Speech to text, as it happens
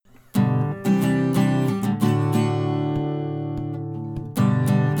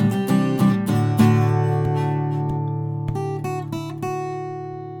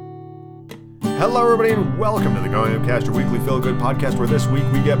Hello everybody and welcome to the Going Upcast, your weekly feel-good podcast where this week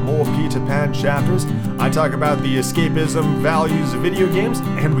we get more Peter Pan chapters. I talk about the escapism values of video games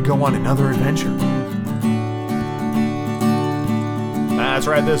and we go on another adventure. That's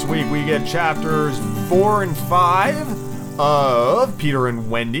right, this week we get chapters 4 and 5 of Peter and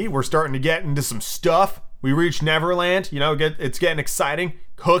Wendy. We're starting to get into some stuff. We reach Neverland, it's getting exciting.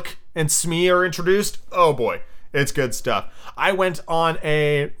 Hook and Smee are introduced. Oh boy. It's good stuff. I went on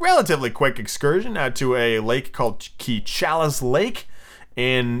a relatively quick excursion out to a lake called Keechelus Lake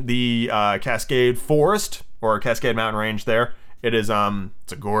in the Cascade Forest, or Cascade Mountain Range there. It's a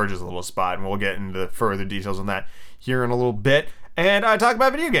gorgeous little spot, and we'll get into further details on that here in a little bit. And I talk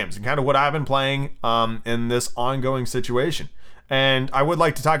about video games and kind of what I've been playing in this ongoing situation. And I would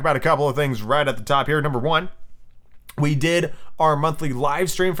like to talk about a couple of things right at the top here. Number one, we did our monthly live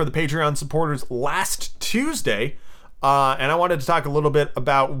stream for the Patreon supporters last Tuesday, and I wanted to talk a little bit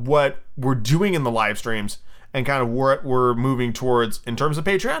about what we're doing in the live streams and kind of what we're moving towards in terms of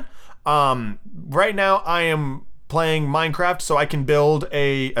Patreon. Right now, I am playing Minecraft, so I can build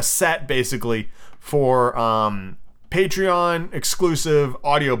a set, basically, for Patreon exclusive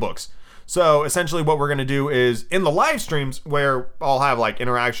audiobooks. So essentially what we're going to do is in the live streams where I'll have like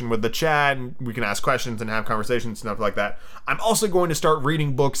interaction with the chat and we can ask questions and have conversations and stuff like that. I'm also going to start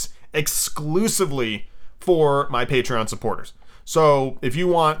reading books exclusively for my Patreon supporters. So if you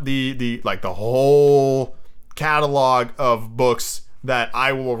want the whole catalog of books that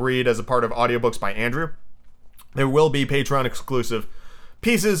I will read as a part of audiobooks by Andrew, there will be Patreon exclusive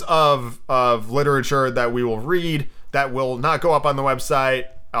pieces of literature that we will read that will not go up on the website.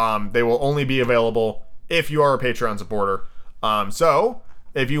 They will only be available if you are a Patreon supporter. So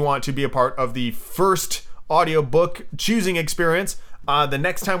if you want to be a part of the first audiobook choosing experience, the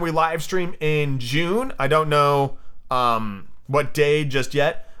next time we live stream in June, I don't know what day just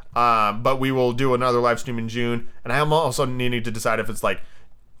yet, but we will do another live stream in June. And I'm also needing to decide if it's like,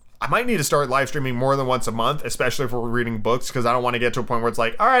 I might need to start live streaming more than once a month, especially if we're reading books, because I don't want to get to a point where it's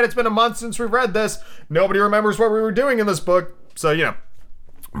like, all right, it's been a month since we've read this. Nobody remembers what we were doing in this book. So,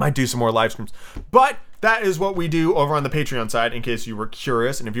 might do some more live streams. But that is what we do over on the Patreon side, in case you were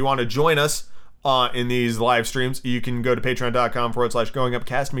curious. And if you want to join us in these live streams, you can go to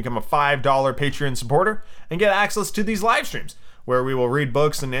patreon.com/goingupcast and become a $5 Patreon supporter and get access to these live streams where we will read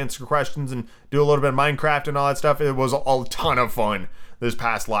books and answer questions and do a little bit of Minecraft and all that stuff. It was a ton of fun this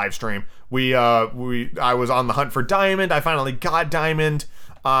past live stream. I was on the hunt for diamond. I finally got diamond.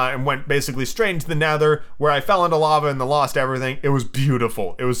 And went basically straight into the nether where I fell into lava and lost everything. It was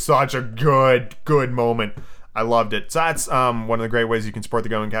beautiful. It was such a good moment. I loved it. So that's one of the great ways you can support the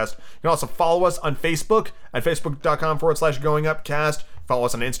Going Cast. You can also follow us on Facebook at facebook.com/goingupcast. Follow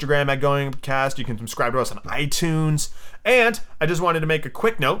us on Instagram at goingupcast. You can subscribe to us on iTunes. And I just wanted to make a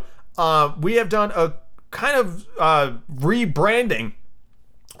quick note. We have done a kind of rebranding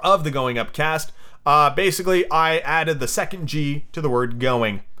of the Going Upcast. Basically, I added the second G to the word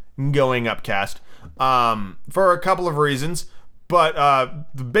going upcast, for a couple of reasons, but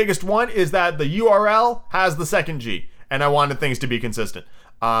the biggest one is that the URL has the second G, and I wanted things to be consistent.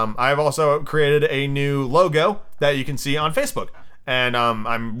 I've also created a new logo that you can see on Facebook, and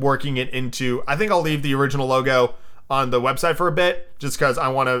I'm working it into, I think I'll leave the original logo on the website for a bit, just because I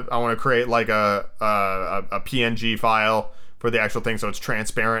want to create like a PNG file for the actual thing, so it's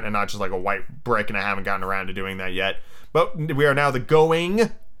transparent and not just like a white brick, and I haven't gotten around to doing that yet. But we are now the Going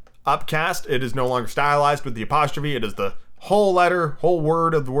Upcast. It is no longer stylized with the apostrophe. It is the whole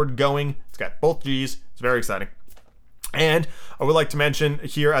word of the word going. It's got both G's. It's very exciting. And I would like to mention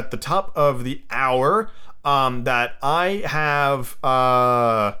here at the top of the hour that I have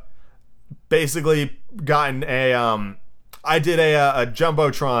basically gotten I did a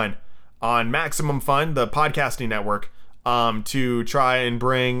Jumbotron on Maximum Fun, the podcasting network, to try and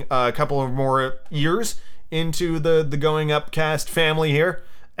bring a couple of more ears into the Going Upcast family here.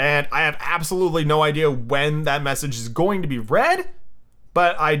 And I have absolutely no idea when that message is going to be read,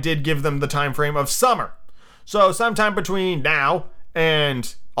 but I did give them the time frame of summer. So sometime between now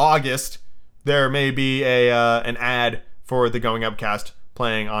and August, there may be an ad for the Going Upcast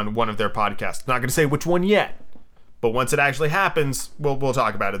playing on one of their podcasts. Not going to say which one yet, but once it actually happens, we'll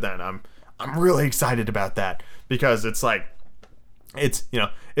talk about it then. I'm really excited about that, because it's like, it's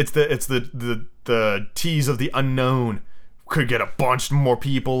the tease of the unknown. Could get a bunch more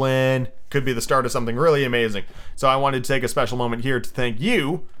people in. Could be the start of something really amazing. So I wanted to take a special moment here to thank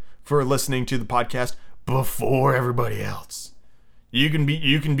you for listening to the podcast before everybody else. You can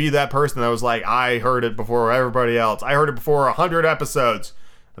be that person that was like, I heard it before everybody else. I heard it before 100 episodes.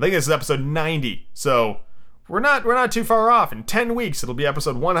 I think this is episode 90. So we're not too far off. In 10 weeks, it'll be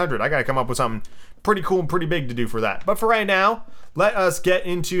episode 100. I gotta come up with something pretty cool and pretty big to do for that. But for right now, let us get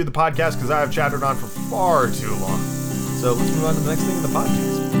into the podcast because I have chattered on for far too long. So let's move on to the next thing in the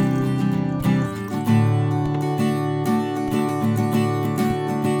podcast.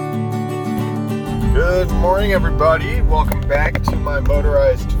 Good morning, everybody. Welcome back to my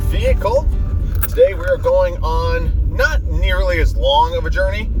motorized vehicle. Today we are going on not nearly as long of a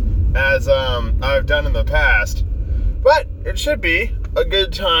journey as I've done in the past, but it should be a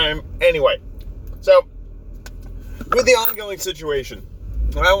good time anyway. So, with the ongoing situation,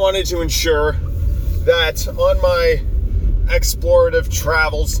 I wanted to ensure that on my explorative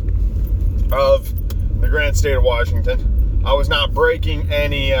travels of the grand state of Washington, I was not breaking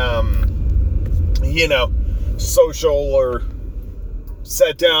any social or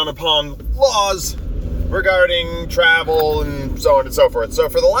set down upon laws regarding travel and so on and so forth. So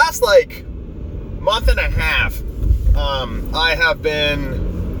for the last month and a half, I have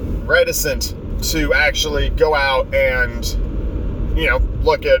been reticent to actually go out and,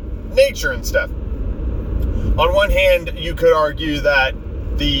 look at nature and stuff. On one hand, you could argue that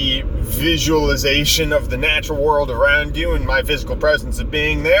the visualization of the natural world around you and my physical presence of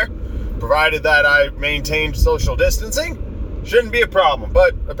being there, provided that I maintained social distancing, shouldn't be a problem,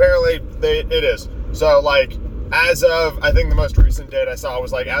 but apparently it is. So, as of, I think the most recent date I saw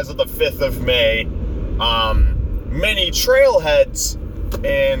was, as of the 5th of May, many trailheads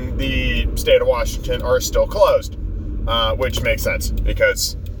in the state of Washington are still closed, which makes sense,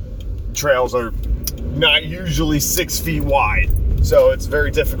 because trails are not usually 6 feet wide, so it's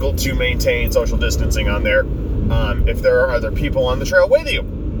very difficult to maintain social distancing on there if there are other people on the trail with you.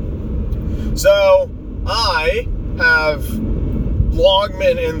 So, I have long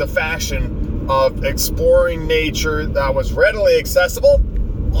been in the fashion of exploring nature that was readily accessible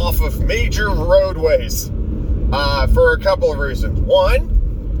off of major roadways for a couple of reasons.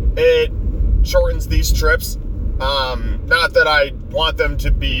 One, it shortens these trips. Not that I want them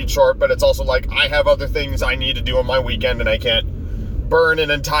to be short, but it's also I have other things I need to do on my weekend and I can't burn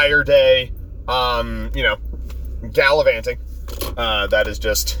an entire day, gallivanting. That is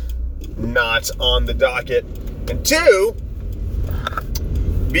just not on the docket. And two,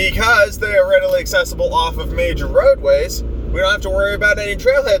 because they are readily accessible off of major roadways, we don't have to worry about any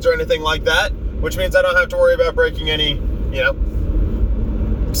trailheads or anything like that, which means I don't have to worry about breaking any,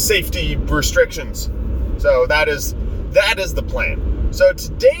 safety restrictions. So that is the plan. So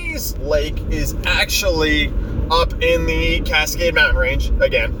today's lake is actually up in the Cascade Mountain Range,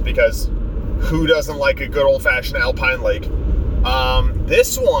 again, because who doesn't like a good old-fashioned alpine lake?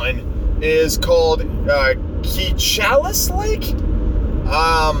 This one is called Keechelus Lake.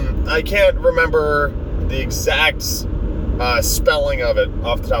 I can't remember the exact spelling of it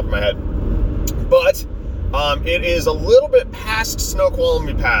off the top of my head, but it is a little bit past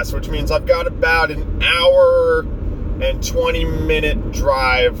Snoqualmie Pass, which means I've got about an hour and 20-minute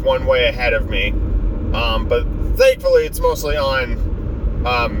drive one way ahead of me, but thankfully it's mostly on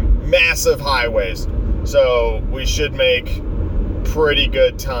massive highways, so we should make pretty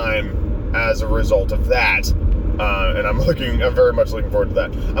good time as a result of that. And I'm very much looking forward to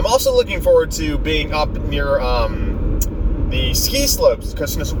that. I'm also looking forward to being up near the ski slopes,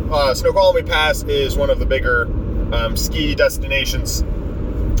 because Snoqualmie Pass is one of the bigger ski destinations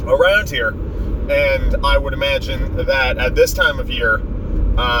around here, and I would imagine that at this time of year,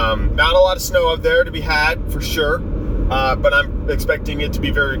 not a lot of snow up there to be had for sure, but I'm expecting it to be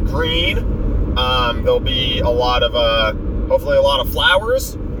very green. There'll be a lot of hopefully a lot of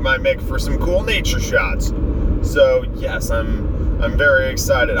flowers. Might make for some cool nature shots. So yes, I'm very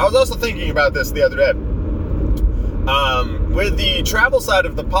excited. I was also thinking about this the other day. With the travel side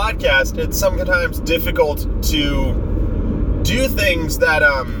of the podcast, it's sometimes difficult to do things that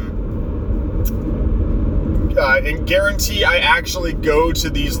and guarantee I actually go to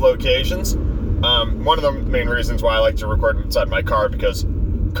these locations. One of the main reasons why I like to record inside my car, because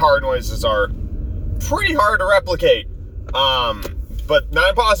car noises are pretty hard to replicate. But not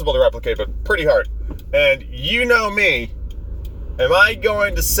impossible to replicate, but pretty hard. And you know me, am I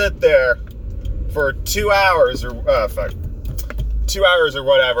going to sit there for 2 hours or 2 hours or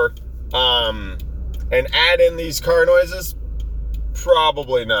whatever, and add in these car noises?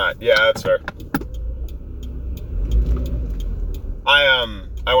 Probably not. Yeah, that's fair.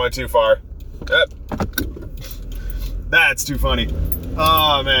 I went too far. Yep. That's too funny.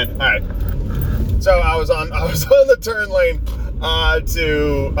 Oh man. All right. So I was on the turn lane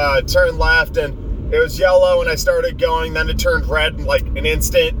to turn left, and it was yellow, and I started going. Then it turned red in an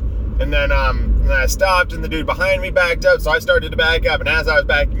instant, and then I stopped, and the dude behind me backed up, so I started to back up, and as I was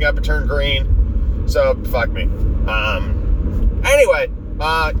backing up, it turned green. So, fuck me. Anyway,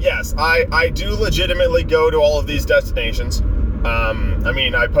 yes, I do legitimately go to all of these destinations. I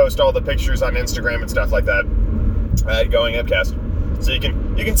mean, I post all the pictures on Instagram and stuff like that at Going Upcast. So you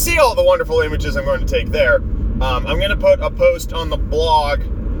can see all the wonderful images I'm going to take there. I'm going to put a post on the blog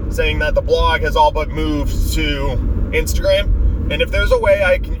saying that the blog has all but moved to Instagram. And if there's a way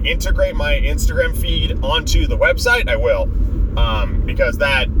I can integrate my Instagram feed onto the website, I will. Because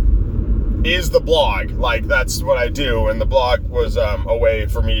that is the blog. Like, that's what I do. And the blog was a way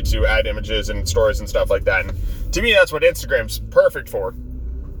for me to add images and stories and stuff like that. And to me, that's what Instagram's perfect for.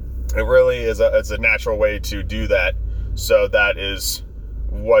 It really is it's a natural way to do that. So that is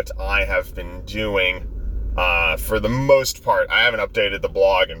what I have been doing for the most part. I haven't updated the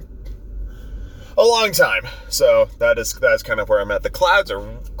blog in a long time. So that's kind of where I'm at. The clouds are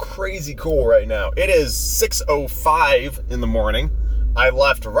crazy cool right now. It is 6:05 in the morning. I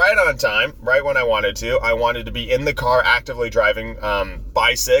left right on time, right when I wanted to. I wanted to be in the car actively driving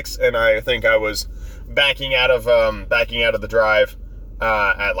by 6, and I think I was backing out of the drive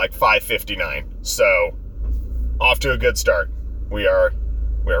at like 5:59. So off to a good start. We are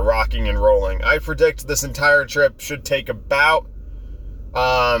rocking and rolling. I predict this entire trip should take about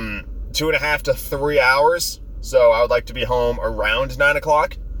 2.5 to 3 hours. So I would like to be home around 9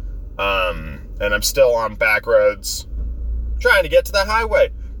 o'clock. And I'm still on back roads trying to get to the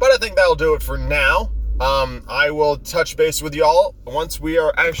highway. But I think that'll do it for now. I will touch base with y'all once we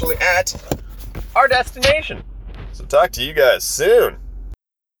are actually at our destination. So talk to you guys soon.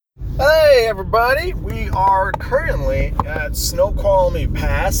 Hey everybody, we are currently at Snoqualmie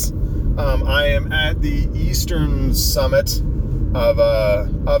Pass. I am at the eastern summit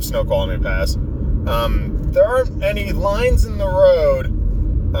of Snoqualmie Pass. There aren't any lines in the road,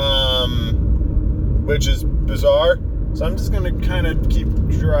 which is bizarre. So I'm just gonna kind of keep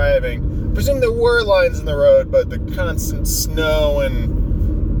driving. I presume there were lines in the road, but the constant snow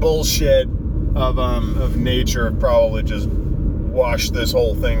and bullshit of nature probably just washed this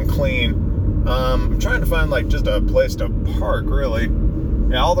whole thing clean. I'm trying to find like just a place to park, really.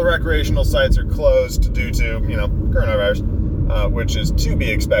 Yeah, all the recreational sites are closed due to, coronavirus, which is to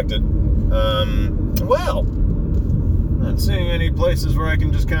be expected. Well, not seeing any places where I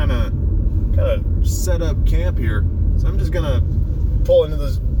can just kind of set up camp here. So I'm just gonna pull into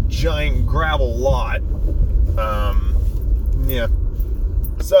this giant gravel lot. Yeah.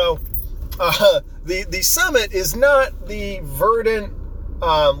 So, the summit is not the verdant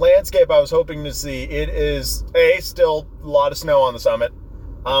landscape I was hoping to see. It is still a lot of snow on the summit,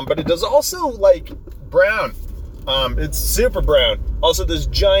 but it is also like brown. It's super brown. Also, this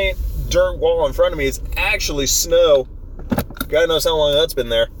giant dirt wall in front of me is actually snow. God knows how long that's been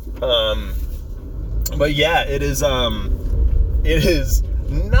there. But yeah, it is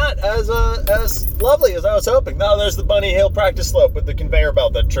not as lovely as I was hoping. No, there's the Bunny Hill practice slope with the conveyor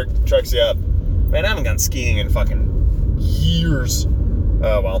belt that trucks you up. Man, I haven't gone skiing in fucking years.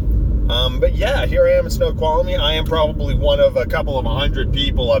 Oh well. But yeah, here I am in Snoqualmie. I am probably one of a couple of 100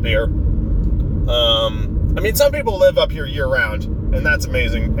 people up here. I mean, some people live up here year round, and that's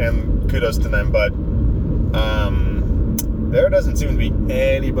amazing, and kudos to them, but there doesn't seem to be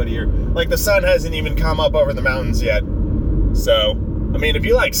anybody here. Like, the sun hasn't even come up over the mountains yet. So, I mean, if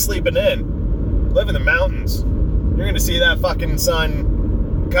you like sleeping in, live in the mountains, you're going to see that fucking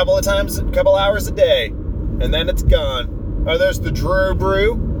sun a couple hours a day, and then it's gone. Oh, there's the Drew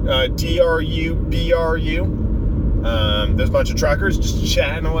Brew, DRUBRU. There's a bunch of truckers just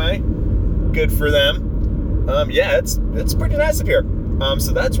chatting away. Good for them. Yeah, it's pretty nice up here.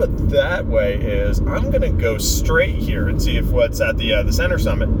 So that's what that way is. I'm gonna go straight here and see what's at the center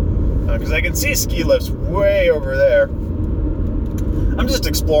summit, because I can see ski lifts way over there. I'm just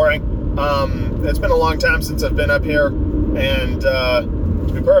exploring. It's been a long time since I've been up here, and to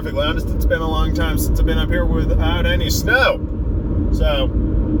be perfectly honest, it's been a long time since I've been up here without any snow. So,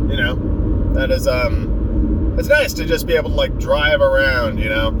 that is it's nice to just be able to like drive around. I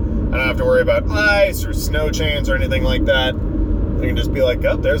don't have to worry about ice or snow chains or anything like that. I can just be like,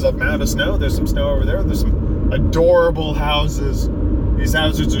 oh, there's a mound of snow. There's some snow over there. There's some adorable houses. These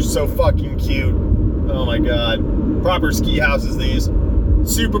houses are so fucking cute. Oh my god. Proper ski houses, these.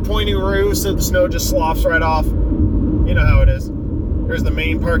 Super pointy roofs, so the snow just sloughs right off. You know how it is. Here's the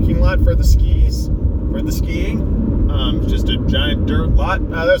main parking lot for the skis. For the skiing. Just a giant dirt lot.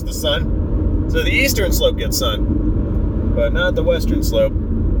 Oh, there's the sun. So the eastern slope gets sun. But not the western slope.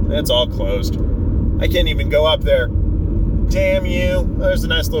 It's all closed. I can't even go up there. Damn you. Oh, there's a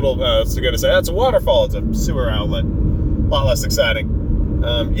nice little, that's a waterfall. It's a sewer outlet. A lot less exciting.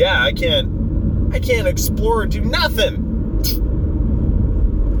 Yeah, I can't explore or do nothing.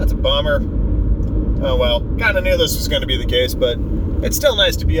 That's a bummer. Oh well, kind of knew this was going to be the case, but it's still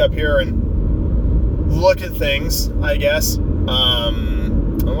nice to be up here and look at things, I guess.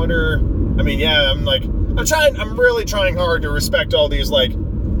 I wonder, I mean, yeah, I'm really trying hard to respect all these, like,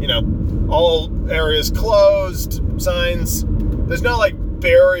 you know, all areas closed, signs. There's no, like,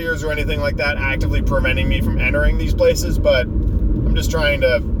 barriers or anything like that actively preventing me from entering these places, but I'm just trying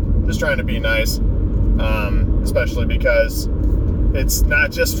to be nice, especially because it's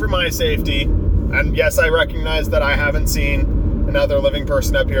not just for my safety. And yes, I recognize that I haven't seen another living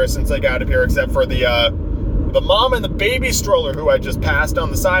person up here since I got up here, except for the mom and the baby stroller who I just passed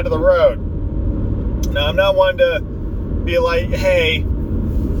on the side of the road. Now, I'm not one to be like, hey,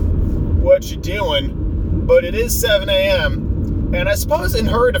 what you doing? But it is 7 a.m., and I suppose in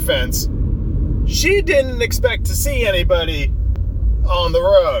her defense, she didn't expect to see anybody on the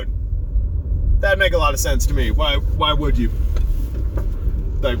road. That'd make a lot of sense to me. Why would you?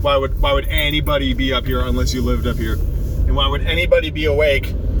 Like, why would anybody be up here unless you lived up here? And why would anybody be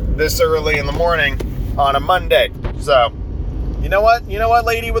awake this early in the morning on a Monday? So, you know what,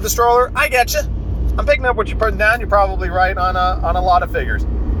 lady with the stroller? I get you. I'm picking up what you're putting down. You're probably right on a lot of figures.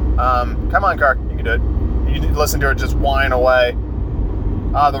 Come on, car. You can do it. You can listen to it just whine away.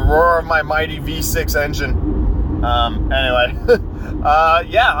 The roar of my mighty V6 engine. Anyway.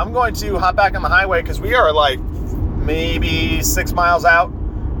 Yeah, I'm going to hop back on the highway because we are like maybe 6 miles out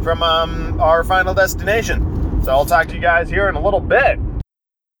from our final destination. So I'll talk to you guys here in a little bit.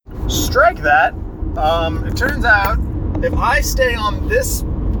 Strike that. It turns out if I stay on this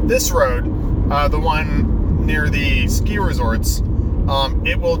road, the one near the ski resorts,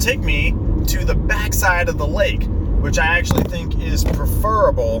 it will take me to the backside of the lake, which I actually think is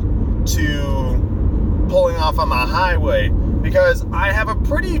preferable to pulling off on the highway, because I have a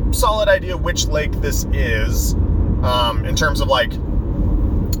pretty solid idea which lake this is, in terms of like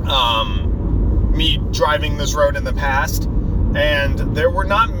me driving this road in the past, and there were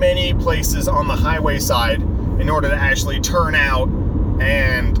not many places on the highway side in order to actually turn out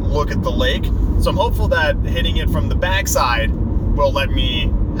and look at the lake. So I'm hopeful that hitting it from the backside will let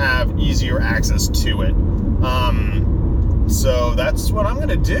me have easier access to it. So that's what I'm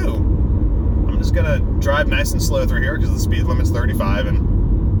gonna do. I'm just gonna drive nice and slow through here because the speed limit's 35,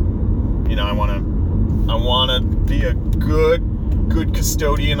 and you know, I wanna be a good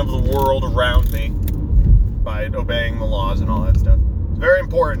custodian of the world around me by obeying the laws and all that stuff. It's very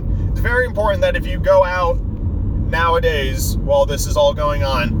important. It's very important that if you go out nowadays while this is all going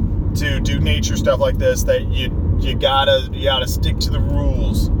on to do nature stuff like this, that you gotta stick to the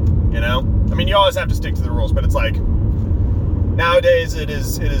rules, you know? I mean, you always have to stick to the rules, but it's like nowadays it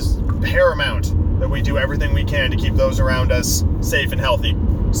is paramount that we do everything we can to keep those around us safe and healthy.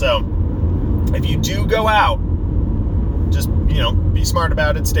 So if you do go out, just, you know, be smart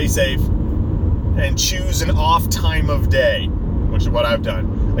about it, stay safe, and choose an off time of day, which is what I've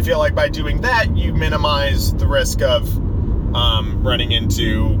done. I feel like by doing that, you minimize the risk of running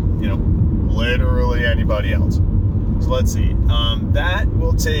into, you know, literally anybody else. So let's see. That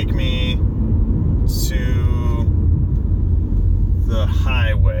will take me to the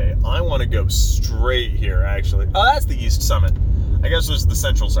highway. I want to go straight here, actually. Oh, that's the east summit. I guess it was the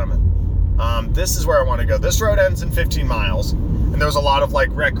central summit. This is where I want to go. This road ends in 15 miles, and there's a lot of like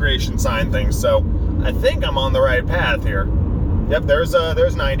recreation sign things, so I think I'm on the right path here. Yep,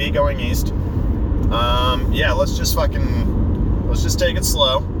 there's 90 going east. Yeah, let's just take it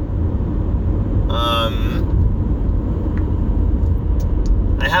slow.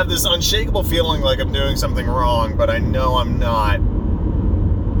 I have this unshakable feeling like I'm doing something wrong, but I know I'm not,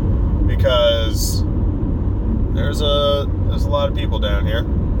 because there's a lot of people down here,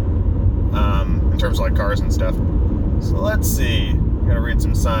 in terms of like cars and stuff. So let's see. I'm gonna read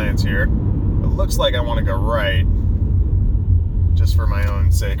some signs here. It looks like I want to go right, just for my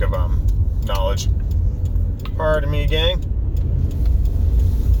own sake of knowledge. Pardon me, gang.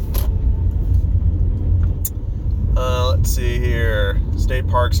 Let's see here. State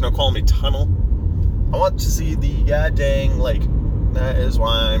Park, Snoqualmie Tunnel. I want to see the goddamn lake. That is why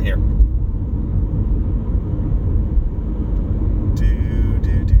I'm here.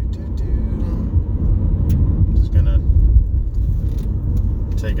 Just gonna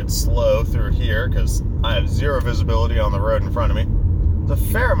take it slow through here because I have zero visibility on the road in front of me. There's a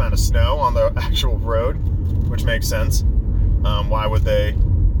fair amount of snow on the actual road, which makes sense. Why would they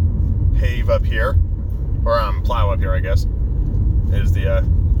pave up here? Or plow up here, I guess, is the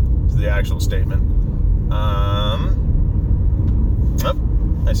actual statement. Oh,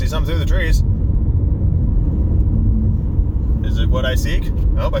 I see something through the trees. Is it what I seek?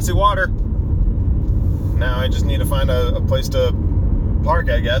 Oh, I see water. Now I just need to find a place to park,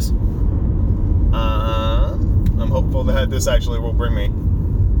 I guess. I'm hopeful that this actually will bring me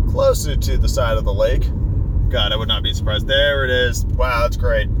closer to the side of the lake. God, I would not be surprised. There it is. Wow, that's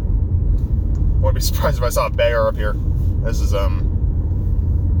great. Wouldn't be surprised if I saw a bear up here. This is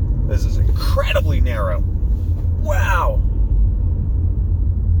incredibly narrow. Wow.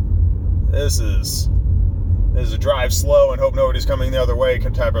 This is a drive slow and hope nobody's coming the other way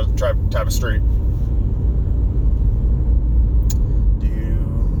type of street.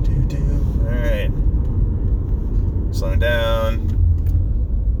 Alright. Slowing down.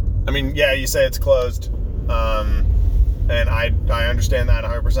 I mean, yeah, you say it's closed. And I understand that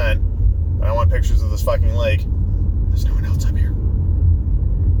 100%. But I want pictures of this fucking lake. There's no one else up here.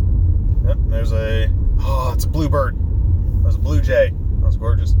 Yep, there's it's a bluebird. There's a blue jay. That was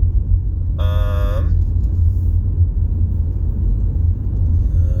gorgeous.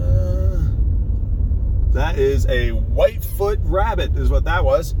 That is a whitefoot rabbit, is what that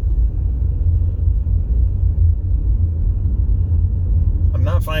was. I'm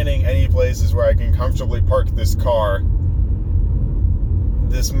not finding any places where I can comfortably park this car.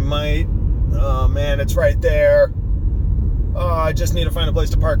 This might... Oh man, it's right there. Oh, I just need to find a place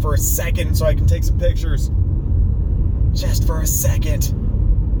to park for a second so I can take some pictures. Just for a second.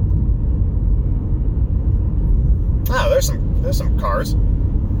 Oh, there's some cars.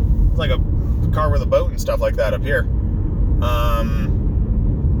 It's like a car with a boat and stuff like that up here.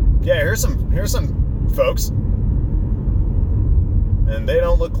 Yeah, here's some folks. And they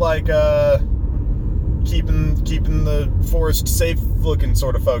don't look like keeping the forest safe looking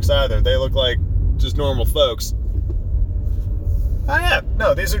sort of folks either. They look like just normal folks. Oh yeah,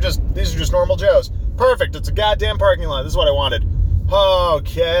 no, these are just normal Joes. Perfect, it's a goddamn parking lot. This is what I wanted.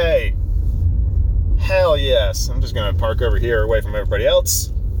 Okay. Hell yes. I'm just gonna park over here away from everybody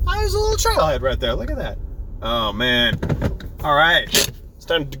else. Oh, there's a little trailhead right there. Look at that. Oh man. Alright. It's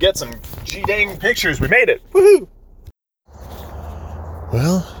time to get some G-dang pictures. We made it. Woohoo!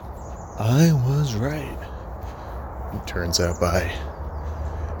 Well, I was right. It turns out by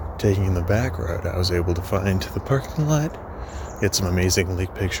taking the back road, I was able to find the parking lot, get some amazing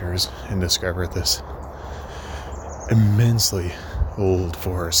lake pictures, and discover this immensely old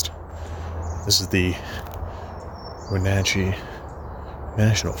forest. This is the Wenatchee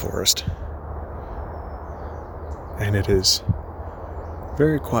National Forest. And it is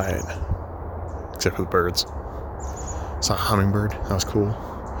very quiet, except for the birds. Saw a hummingbird, that was cool.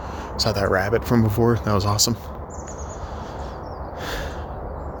 Saw that rabbit from before, that was awesome.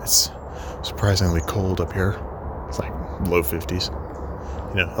 It's surprisingly cold up here. It's like low 50s,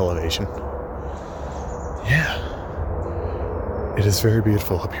 elevation. Yeah. It is very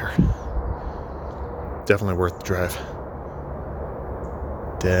beautiful up here. Definitely worth the drive.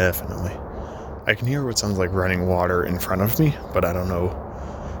 Definitely. I can hear what sounds like running water in front of me, but I don't know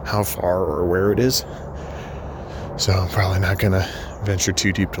how far or where it is. So I'm probably not going to venture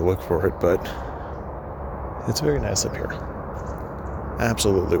too deep to look for it, but it's very nice up here.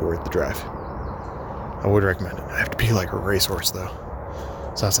 Absolutely worth the drive. I would recommend it. I have to be like a racehorse, though,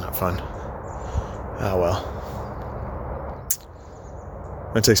 so that's not fun. Oh well.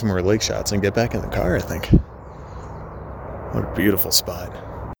 I'm going to take some more lake shots and get back in the car, I think. What a beautiful spot.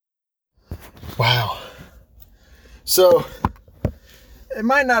 Wow. So, it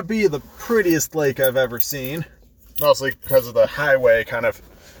might not be the prettiest lake I've ever seen. Mostly because of the highway kind of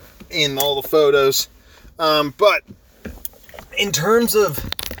in all the photos. But in terms of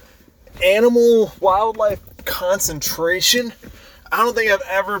animal wildlife concentration, I don't think I've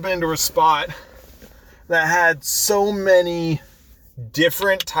ever been to a spot that had so many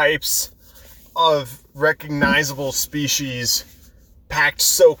different types of recognizable species packed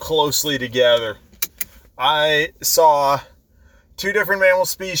so closely together. I saw 2 different mammal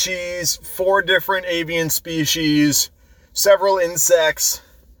species, 4 different avian species, several insects,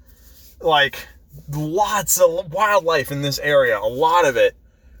 like lots of wildlife in this area, a lot of it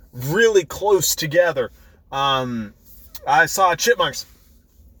really close together. I saw chipmunks,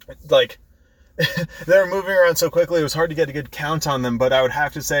 like they were moving around so quickly it was hard to get a good count on them, but I would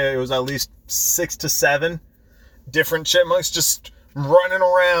have to say it was at least 6 to 7 different chipmunks just running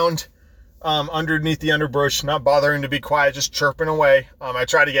around underneath the underbrush, not bothering to be quiet, just chirping away. I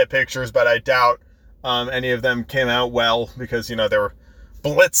tried to get pictures, but I doubt any of them came out well because, they were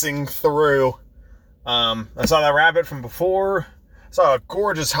blitzing through. I saw that rabbit from before. I saw a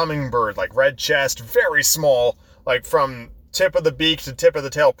gorgeous hummingbird, like red chest, very small, like from tip of the beak to tip of the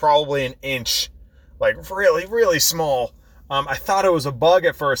tail, probably an inch, like really, really small. I thought it was a bug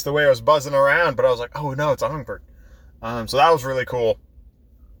at first, the way I was buzzing around, but I was like, oh no, it's a hummingbird. So that was really cool.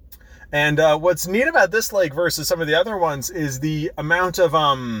 And what's neat about this lake versus some of the other ones is the amount of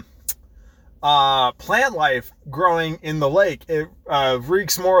plant life growing in the lake. It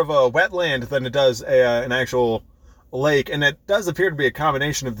reeks more of a wetland than it does an actual lake, and it does appear to be a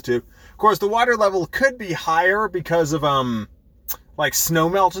combination of the two. Of course, the water level could be higher because of like snow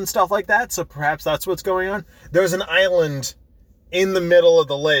melt and stuff like that, so perhaps that's what's going on. There's an island in the middle of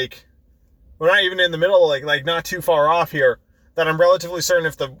the lake. Well, not even in the middle of the lake, like not too far off here, that I'm relatively certain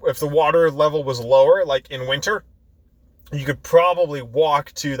if the water level was lower, like in winter, you could probably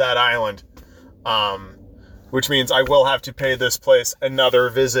walk to that island. Which means I will have to pay this place another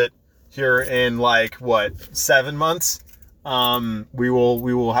visit here in 7 months. We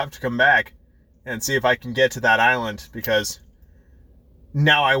will have to come back and see if I can get to that island, because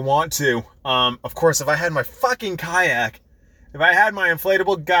now I want to. Of course, if I had my fucking kayak, if I had my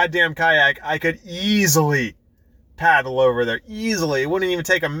inflatable goddamn kayak, I could easily paddle over there. Easily. It wouldn't even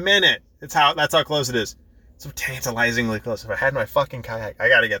take a minute. That's how close it is. So tantalizingly close. If I had my fucking kayak, I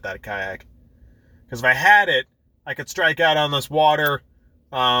gotta get that kayak. Because if I had it, I could strike out on this water.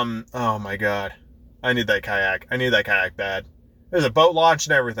 Oh my god. I need that kayak. I need that kayak bad. There's a boat launch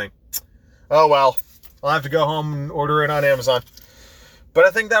and everything. Oh well. I'll have to go home and order it on Amazon. But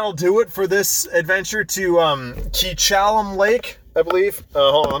I think that'll do it for this adventure to Keechelus Lake, I believe.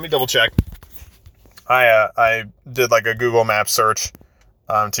 Hold on, let me double check. I did like a Google Maps search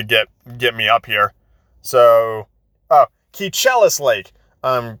to get me up here. So, Keechelus Lake.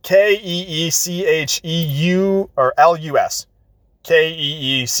 Keecheu or Lus.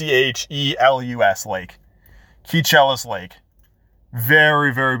 Keechelus Lake. Keechelus Lake.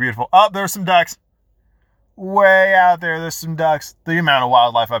 Very, very beautiful. Oh, there's some ducks. Way out there's some ducks. The amount of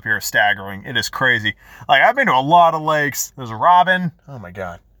wildlife up here is staggering. It is crazy. Like, I've been to a lot of lakes. There's a robin. Oh my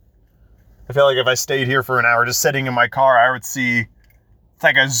god. I feel like if I stayed here for an hour just sitting in my car, I would see, it's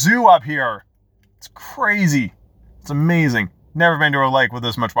like a zoo up here. It's crazy. It's amazing. Never been to a lake with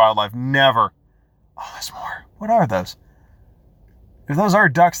this much wildlife. Never. Oh, there's more. What are those? If those are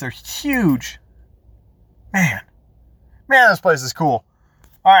ducks, they're huge. Man, this place is cool.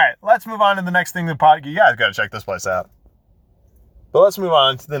 All right, let's move on to the next thing. You guys got to check this place out. But let's move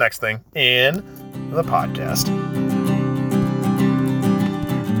on to the next thing in the podcast.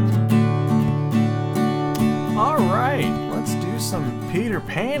 All right, let's do some Peter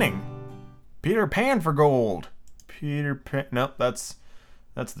Panning. Peter Pan for gold. Peter Pan. Nope, that's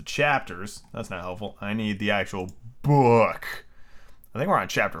the chapters. That's not helpful. I need the actual book. I think we're on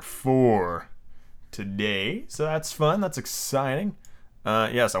chapter 4 today, so that's fun. That's exciting.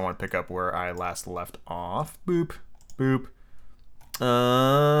 Yes, I want to pick up where I last left off. Boop, boop.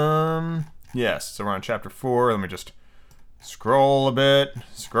 Yes, so we're on chapter 4. Let me just scroll a bit.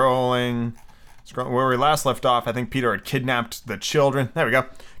 Scrolling. Where we last left off, I think Peter had kidnapped the children. There we go.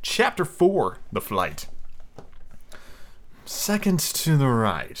 Chapter 4, the flight. Second to the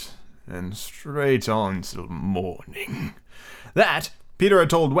right, and straight on till morning. That, Peter had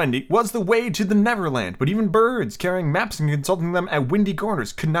told Wendy, was the way to the Neverland, but even birds carrying maps and consulting them at windy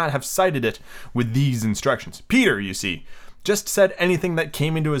corners could not have sighted it with these instructions. Peter, you see, just said anything that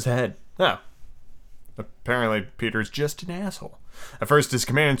came into his head. Oh. Apparently, Peter's just an asshole. At first, his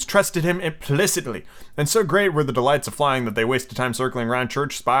companions trusted him implicitly, and so great were the delights of flying that they wasted time circling around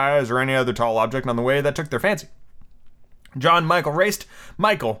church spires or any other tall object on the way that took their fancy. John Michael raced,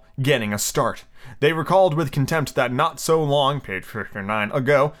 Michael getting a start. They recalled with contempt that not so long, page 59,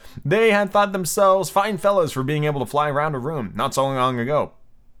 ago, they had thought themselves fine fellows for being able to fly around a room, not so long ago.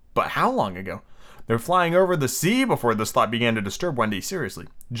 But how long ago? They were flying over the sea before this thought began to disturb Wendy seriously.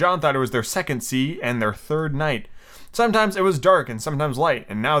 John thought it was their second sea and their third night. Sometimes it was dark and sometimes light,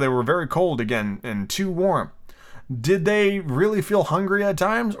 and now they were very cold again and too warm. Did they really feel hungry at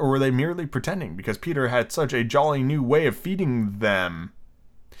times, or were they merely pretending because Peter had such a jolly new way of feeding them?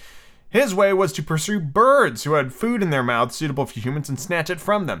 His way was to pursue birds who had food in their mouths suitable for humans and snatch it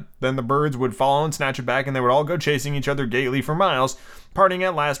from them. Then the birds would follow and snatch it back, and they would all go chasing each other gaily for miles, parting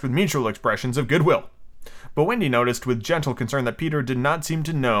at last with mutual expressions of goodwill. But Wendy noticed with gentle concern that Peter did not seem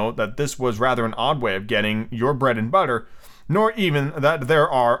to know that this was rather an odd way of getting your bread and butter, nor even that there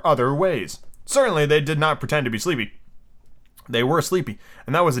are other ways. Certainly they did not pretend to be sleepy. They were sleepy,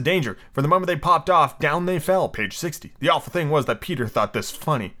 and that was a danger, for the moment they popped off, down they fell, page 60. The awful thing was that Peter thought this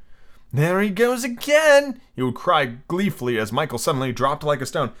funny. "There he goes again!" he would cry gleefully as Michael suddenly dropped like a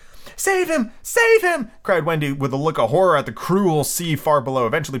stone. "Save him! Save him!" cried Wendy with a look of horror at the cruel sea far below.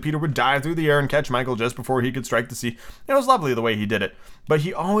 Eventually Peter would dive through the air and catch Michael just before he could strike the sea. It was lovely the way he did it, but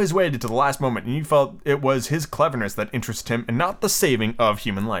he always waited to the last moment, and he felt it was his cleverness that interested him and not the saving of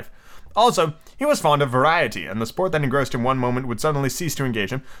human life. Also, he was fond of variety, and the sport that engrossed him one moment would suddenly cease to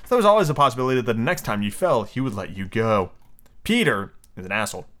engage him, so there was always a possibility that the next time you fell, he would let you go. Peter is an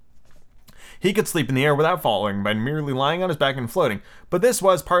asshole. He could sleep in the air without falling by merely lying on his back and floating, but this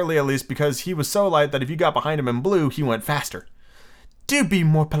was partly at least because he was so light that if you got behind him and blew, he went faster. Do be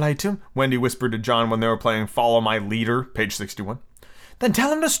more polite to him, Wendy whispered to John when they were playing Follow My Leader, page 61. Then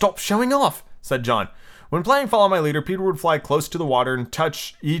tell him to stop showing off, said John. When playing Follow My Leader, Peter would fly close to the water and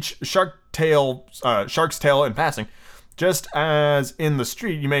touch each shark's tail in passing. Just as in the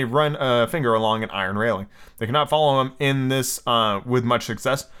street, you may run a finger along an iron railing. They could not follow him in this with much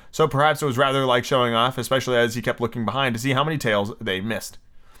success, so perhaps it was rather like showing off, especially as he kept looking behind to see how many tails they missed.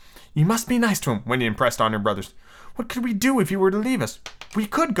 You must be nice to him, Wendy impressed on her brothers. What could we do if he were to leave us? We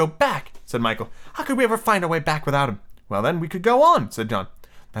could go back, said Michael. How could we ever find our way back without him? Well, then we could go on, said John.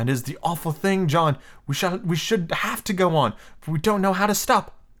 That is the awful thing, John. We should have to go on, for we don't know how to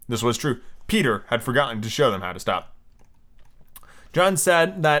stop. This was true. Peter had forgotten to show them how to stop. John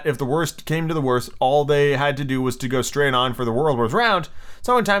said that if the worst came to the worst, all they had to do was to go straight on, for the world was round,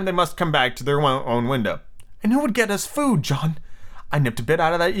 so in time they must come back to their own window. And who would get us food, John? I nipped a bit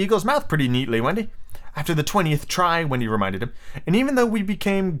out of that eagle's mouth pretty neatly, Wendy. After the 20th try, Wendy reminded him. And even though we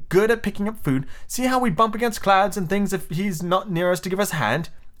became good at picking up food, see how we bump against clouds and things if he's not near us to give us a hand?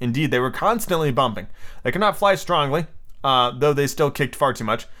 Indeed, they were constantly bumping. They could not fly strongly, though they still kicked far too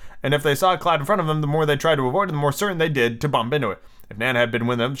much. And if they saw a cloud in front of them, the more they tried to avoid it, the more certain they did to bump into it. If Nana had been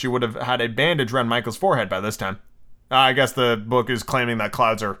with them, she would have had a bandage around Michael's forehead by this time. I guess the book is claiming that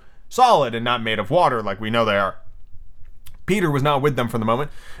clouds are solid and not made of water like we know they are. Peter was not with them for the moment,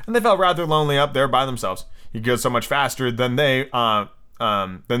 and they felt rather lonely up there by themselves. He goes so much faster than they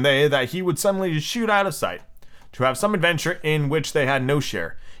that he would suddenly shoot out of sight, to have some adventure in which they had no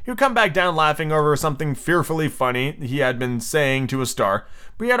share. He would come back down laughing over something fearfully funny he had been saying to a star,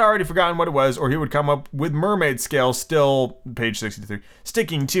 but he had already forgotten what it was, or he would come up with mermaid scales still, page 63,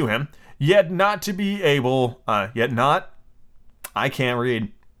 sticking to him, I can't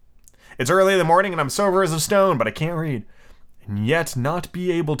read. It's early in the morning and I'm sober as a stone, but I can't read. And yet not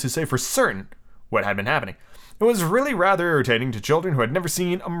be able to say for certain what had been happening. It was really rather irritating to children who had never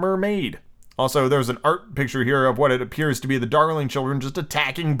seen a mermaid. Also, there's an art picture here of what it appears to be the darling children just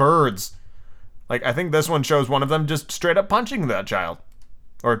attacking birds. Like, I think this one shows one of them just straight up punching that child.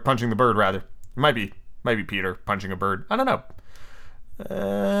 Or punching the bird, rather. It might be Peter punching a bird. I don't know.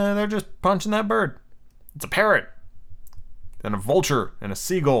 They're just punching that bird. It's a parrot. And a vulture. And a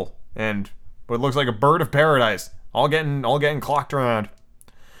seagull. And what looks like a bird of paradise. All getting clocked around.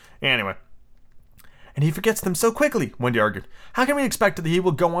 Anyway. And he forgets them so quickly, Wendy argued. How can we expect that he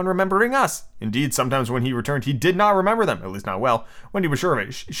will go on remembering us? Indeed, sometimes when he returned, he did not remember them, at least not well. Wendy was sure of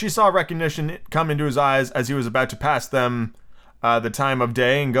it. She saw recognition come into his eyes as he was about to pass them the time of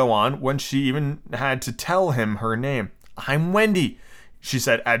day and go on, when she even had to tell him her name. I'm Wendy, she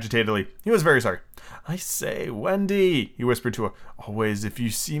said agitatedly. He was very sorry. I say, Wendy, he whispered to her. Always, if you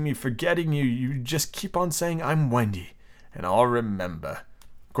see me forgetting you, you just keep on saying I'm Wendy, and I'll remember.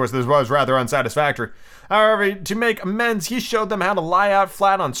 Of course, this was rather unsatisfactory. However, to make amends, he showed them how to lie out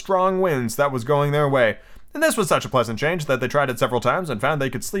flat on strong winds that was going their way. And this was such a pleasant change that they tried it several times and found they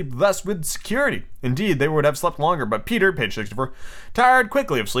could sleep thus with security. Indeed, they would have slept longer, but Peter, page 64, tired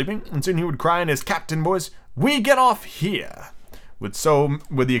quickly of sleeping, and soon he would cry in his captain voice, "We get off here!" With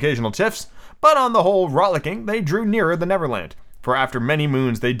the occasional tiffs, but on the whole rollicking, they drew nearer the Neverland, for after many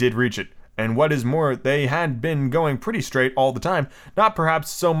moons they did reach it. And what is more, they had been going pretty straight all the time, not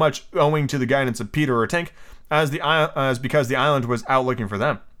perhaps so much owing to the guidance of Peter or Tink, as because the island was out looking for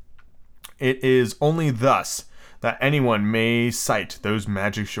them. It is only thus that anyone may sight those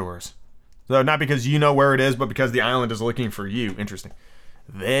magic shores. So not because you know where it is, but because the island is looking for you. Interesting.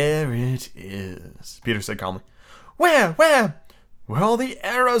 There it is, Peter said calmly. Where? Where all the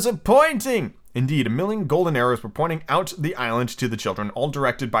arrows are pointing! Indeed, 1,000,000 golden arrows were pointing out the island to the children, all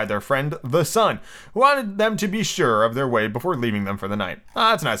directed by their friend, the sun, who wanted them to be sure of their way before leaving them for the night.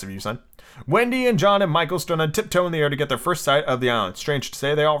 That's nice of you, son. Wendy and John and Michael stood on tiptoe in the air to get their first sight of the island. Strange to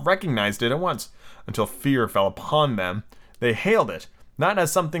say, they all recognized it at once. Until fear fell upon them, they hailed it, not as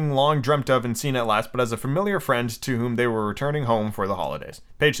something long dreamt of and seen at last, but as a familiar friend to whom they were returning home for the holidays.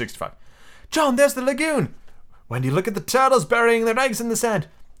 Page 65. John, there's the lagoon! Wendy, look at the turtles burying their eggs in the sand.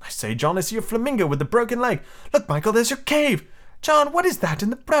 I say, John, I see a flamingo with the broken leg. Look, Michael, there's your cave. John, what is that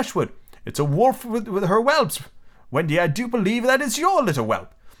in the brushwood? It's a wolf with her whelps. Wendy, I do believe that is your little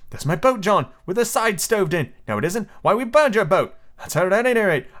whelp. There's my boat, John, with the side stoved in. No, it isn't. Why, we burned your boat. That's how at any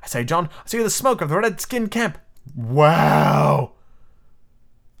rate. I say, John, I see the smoke of the red-skinned camp. Wow.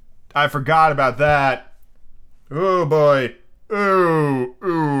 I forgot about that. Oh, boy.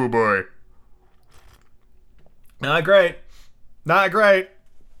 Oh, boy. Not great. Not great.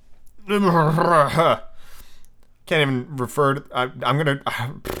 Can't even refer to... I'm gonna...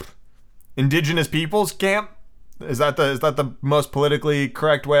 indigenous peoples camp. Is that the most politically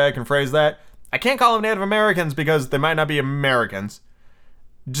correct way I can phrase that? I can't call them Native Americans because they might not be Americans.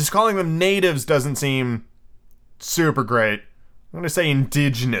 Just calling them natives doesn't seem super great. I'm going to say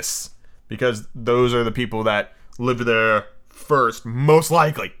indigenous because those are the people that lived there first, most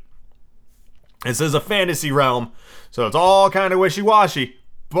likely. This is a fantasy realm, so it's all kind of wishy-washy,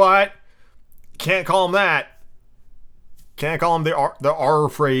 but can't call them that. Can't call them the R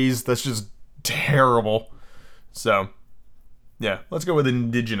phrase. That's just terrible. So, yeah, let's go with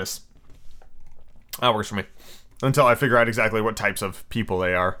indigenous. That works for me. Until I figure out exactly what types of people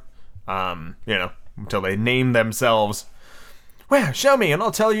they are. Until they name themselves. Well, show me, and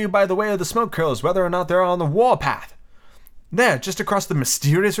I'll tell you by the way of the smoke curls whether or not they're on the warpath. There, just across the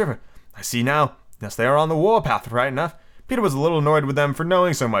mysterious river. I see now. Yes, they are on the warpath, right enough. Peter was a little annoyed with them for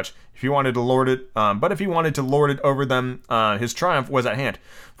knowing so much. If he wanted to lord it over them, his triumph was at hand.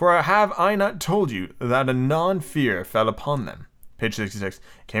 For have I not told you that a non-fear fell upon them? Page 66.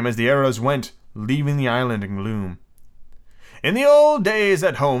 Came as the arrows went, leaving the island in gloom. In the old days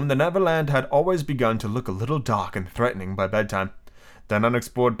at home, the Neverland had always begun to look a little dark and threatening by bedtime. Then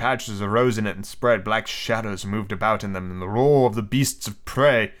unexplored patches arose in it and spread. Black shadows moved about in them, and the roar of the beasts of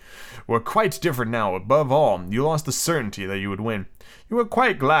prey were quite different now. Above all, you lost the certainty that you would win. You were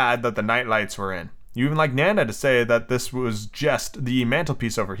quite glad that the night lights were in. You even liked Nana to say that this was just the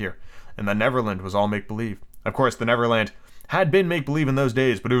mantelpiece over here, and that Neverland was all make-believe. Of course, the Neverland had been make-believe in those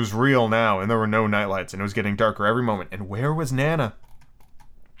days, but it was real now, and there were no nightlights, and it was getting darker every moment. And where was Nana?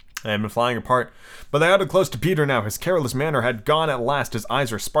 They had been flying apart, but they huddled close to Peter now. His careless manner had gone at last. His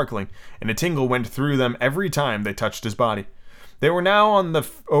eyes were sparkling, and a tingle went through them every time they touched his body. They were now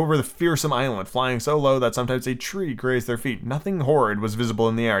over the fearsome island, flying so low that sometimes a tree grazed their feet. Nothing horrid was visible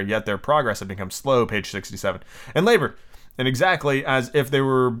in the air, yet their progress had become slow, page 67, and labored, and exactly as if they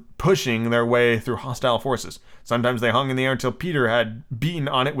were pushing their way through hostile forces. Sometimes they hung in the air until Peter had beaten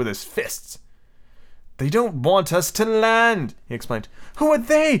on it with his fists. They don't want us to land, he explained. Who are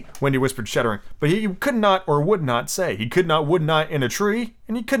they? Wendy whispered, shuddering. But he could not or would not say. He could not, would not in a tree,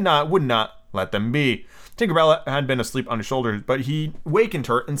 and he could not, would not let them be. Tinkerbell had been asleep on his shoulders, but he wakened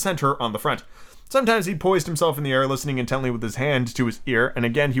her and sent her on the front. Sometimes he poised himself in the air, listening intently with his hand to his ear, and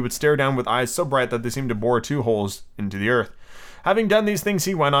again he would stare down with eyes so bright that they seemed to bore 2 holes into the earth. Having done these things,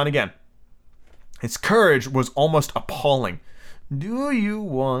 he went on again. His courage was almost appalling. Do you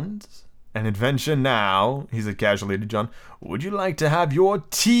want an adventure now? He said casually to John. Would you like to have your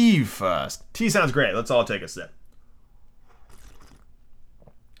tea first? Tea sounds great. Let's all take a sip.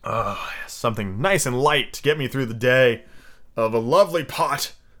 Something nice and light to get me through the day of a lovely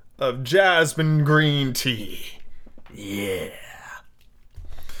pot of jasmine green tea. Yeah.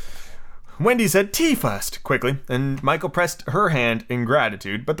 Wendy said tea first, quickly, and Michael pressed her hand in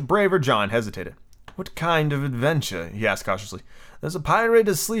gratitude, but the braver John hesitated. What kind of adventure? He asked cautiously. There's a pirate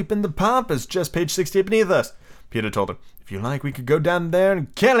asleep in the pampas, just page 68 beneath us, Peter told him. If you like, we could go down there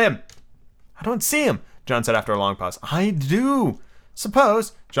and kill him. I don't see him, John said after a long pause. I do.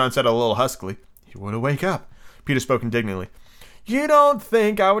 Suppose, John said a little huskily, he would wake up. Peter spoke indignantly. You don't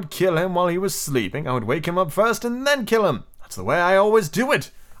think I would kill him while he was sleeping? I would wake him up first and then kill him. That's the way I always do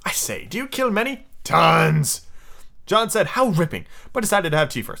it. I say, do you kill many? Tons. John said, how ripping, but decided to have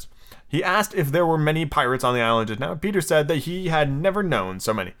tea first. He asked if there were many pirates on the island just now. Peter said that he had never known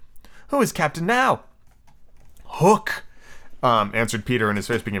so many. Who is captain now? Hook, answered Peter, and his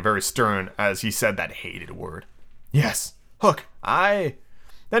face became very stern as he said that hated word. Yes, Hook, Then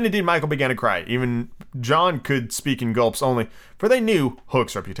indeed Michael began to cry. Even John could speak in gulps only, for they knew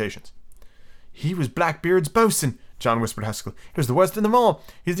Hook's reputations. He was Blackbeard's bosun, John whispered huskily. He was the worst of them all.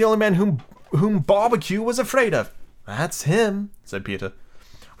 He's the only man whom Barbecue was afraid of. That's him, said Peter.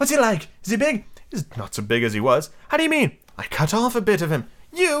 What's he like? Is he big? He's not so big as he was. How do you mean? I cut off a bit of him.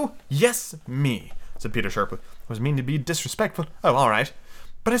 You? Yes, me, said Peter sharply. I was mean to be disrespectful. Oh, all right.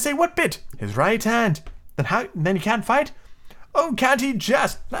 But I say, what bit? His right hand. Then he can't fight? Oh, can't he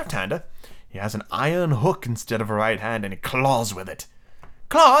just? Left-hander. He has an iron hook instead of a right hand, and he claws with it.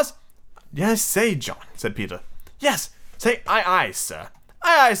 Claws? Yes, say, John, said Peter. Yes, say, aye, sir.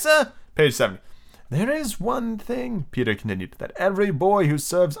 Aye, sir. Page 70. There is one thing, Peter continued, that every boy who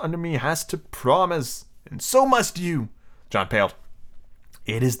serves under me has to promise, and so must you. John paled.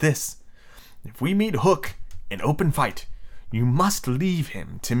 It is this. If we meet Hook in open fight, you must leave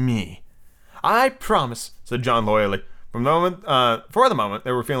him to me. I promise, said John loyally. For the moment,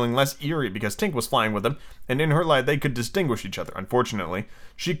 they were feeling less eerie because Tink was flying with them, and in her light they could distinguish each other. Unfortunately,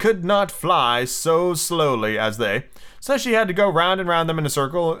 she could not fly so slowly as they, so she had to go round and round them in a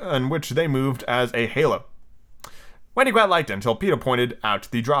circle in which they moved as a halo. Wendy quite liked it until Peter pointed out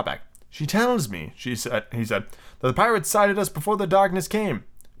the drawback. She tells me, he said, that the pirates sighted us before the darkness came,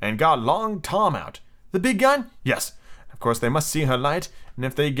 and got Long Tom out. The big gun? Yes. Of course, they must see her light, and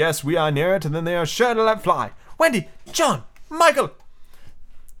if they guess we are near it, then they are sure to let fly. Wendy! John! Michael!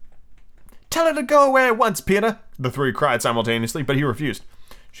 Tell her to go away at once, Peter, the three cried simultaneously, but he refused.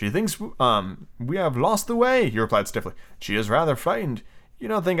 She thinks, we have lost the way, he replied stiffly. She is rather frightened. You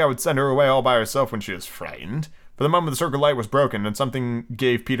don't think I would send her away all by herself when she is frightened? For the moment, the circle light was broken, and something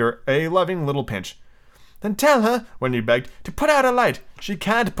gave Peter a loving little pinch. Then tell her, Wendy begged, to put out a light. She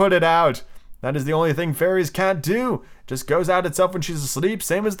can't put it out. That is the only thing fairies can't do. It just goes out itself when she's asleep,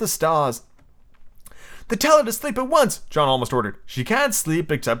 same as the stars. Then tell her to sleep at once, John almost ordered. She can't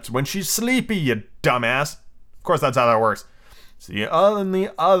sleep except when she's sleepy, you dumbass. Of course, that's how that works. It's the only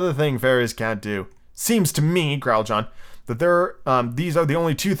other thing fairies can't do. Seems to me, growled John, that these are the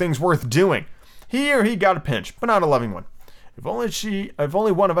only two things worth doing. He got a pinch, but not a loving one. If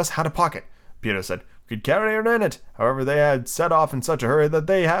only one of us had a pocket, Peter said. We could carry her in it. However, they had set off in such a hurry that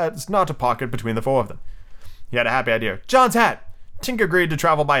they had not a pocket between the four of them. He had a happy idea. John's hat! Tink agreed to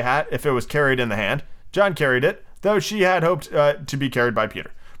travel by hat if it was carried in the hand. John carried it, though she had hoped to be carried by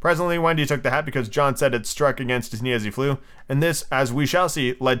Peter. Presently, Wendy took the hat because John said it struck against his knee as he flew, and this, as we shall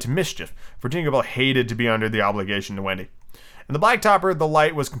see, led to mischief, for Tinkerbell hated to be under the obligation to Wendy. In the Blacktopper, the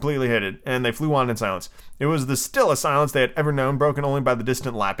light was completely hidden, and they flew on in silence. It was the stillest silence they had ever known, broken only by the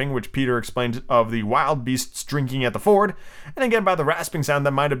distant lapping, which Peter explained of the wild beasts drinking at the ford, and again by the rasping sound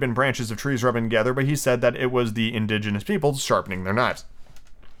that might have been branches of trees rubbing together, but he said that it was the indigenous peoples sharpening their knives.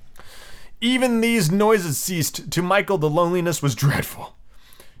 Even these noises ceased. To Michael, the loneliness was dreadful.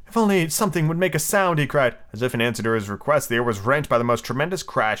 If only something would make a sound, he cried. As if in answer to his request, the air was rent by the most tremendous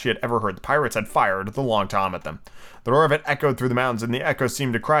crash he had ever heard. The pirates had fired the Long Tom at them. The roar of it echoed through the mountains, and the echoes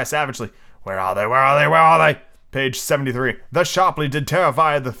seemed to cry savagely, Where are they? Where are they? Where are they? Page 73. Thus sharply did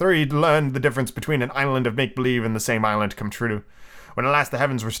terrify the three learn the difference between an island of make-believe and the same island come true. When at last the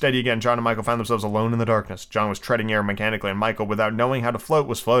heavens were steady again, John and Michael found themselves alone in the darkness. John was treading air mechanically, and Michael, without knowing how to float,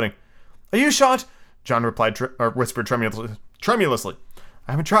 was floating. Are you shot? John replied, whispered tremulously.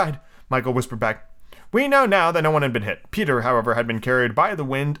 I haven't tried, Michael whispered back. We know now that no one had been hit. Peter, however, had been carried by the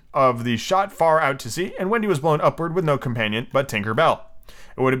wind of the shot far out to sea, and Wendy was blown upward with no companion but Tinker Bell.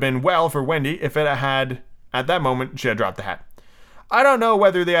 It would have been well for Wendy if it had, at that moment, she had dropped the hat. I don't know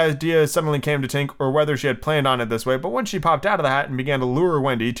whether the idea suddenly came to Tink or whether she had planned on it this way, but once she popped out of the hat and began to lure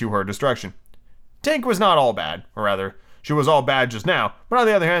Wendy to her destruction. Tink was not all bad, or rather, she was all bad just now, but on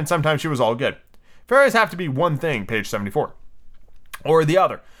the other hand, sometimes she was all good. Fairies have to be one thing, page 74. Or the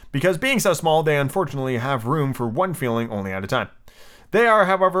other, because being so small, they unfortunately have room for one feeling only at a time. They are,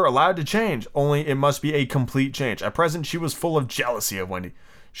 however, allowed to change, only it must be a complete change. At present, she was full of jealousy of Wendy.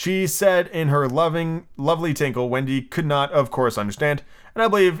 She said in her lovely tinkle, Wendy could not, of course, understand, and I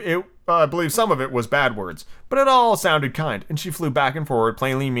believe some of it was bad words, but it all sounded kind, and she flew back and forward,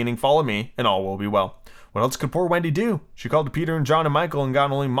 plainly meaning follow me, and all will be well. What else could poor Wendy do? She called to Peter and John and Michael and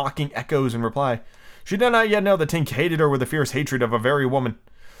got only mocking echoes in reply. She did not yet know that Tink hated her with the fierce hatred of a very woman.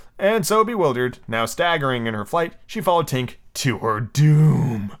 And so, bewildered, now staggering in her flight, she followed Tink to her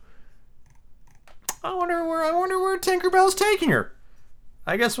doom. I wonder where Tinkerbell's taking her.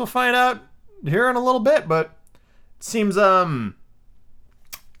 I guess we'll find out here in a little bit, but it seems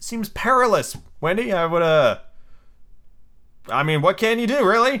perilous. Wendy, what can you do,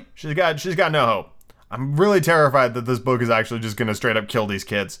 really? She's got no hope. I'm really terrified that this book is actually just gonna straight up kill these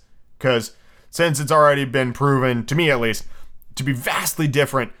kids. Because since it's already been proven, to me at least, to be vastly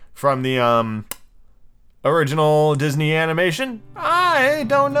different from the original Disney animation, I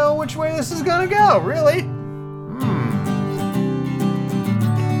don't know which way this is gonna go, really.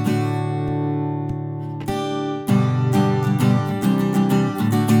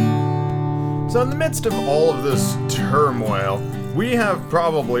 So in the midst of all of this turmoil, we have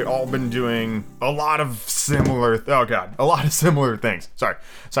probably all been doing a lot of similar things. Sorry,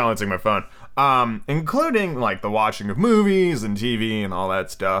 silencing my phone. Including like the watching of movies and TV and all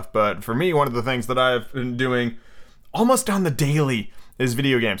that stuff. But for me, one of the things that I've been doing almost on the daily is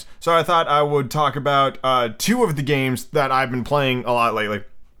video games. So I thought I would talk about two of the games that I've been playing a lot lately.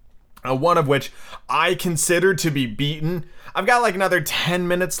 One of which I consider to be beaten. I've got like another 10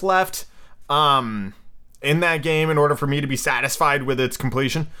 minutes left in that game in order for me to be satisfied with its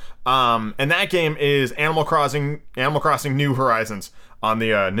completion. And that game is Animal Crossing New Horizons on the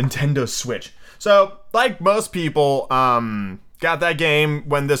Nintendo Switch. So, like most people, got that game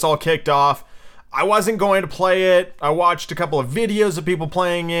when this all kicked off. I wasn't going to play it. I watched a couple of videos of people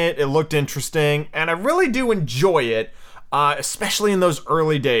playing it. It looked interesting, and I really do enjoy it, especially in those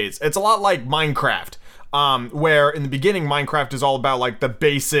early days. It's a lot like Minecraft, where in the beginning, Minecraft is all about like the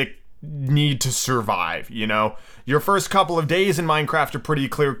basic need to survive, you know? Your first couple of days in Minecraft are pretty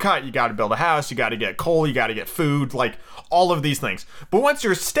clear cut. You got to build a house, you got to get coal, you got to get food, like all of these things. But once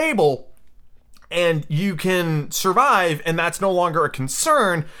you're stable and you can survive, and that's no longer a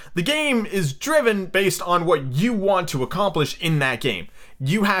concern, the game is driven based on what you want to accomplish in that game.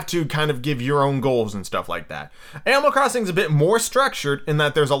 You have to kind of give your own goals and stuff like that. Animal Crossing is a bit more structured in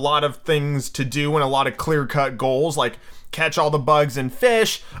that there's a lot of things to do and a lot of clear-cut goals, like catch all the bugs and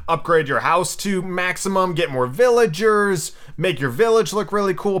fish, upgrade your house to maximum, get more villagers, make your village look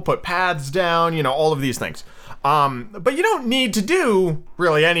really cool, put paths down, you know, all of these things. But you don't need to do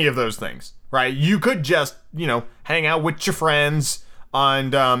really any of those things, right? You could just, you know, hang out with your friends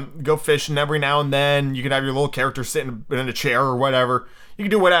and go fishing every now and then. You could have your little character sitting in a chair or whatever. You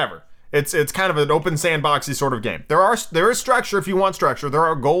can do whatever. It's kind of an open sandboxy sort of game. There is structure if you want structure. There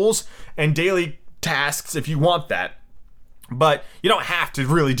are goals and daily tasks if you want that. But you don't have to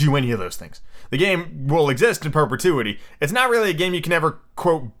really do any of those things. The game will exist in perpetuity. It's not really a game you can ever,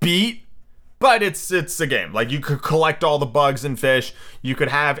 quote, beat, but it's a game. Like, you could collect all the bugs and fish. You could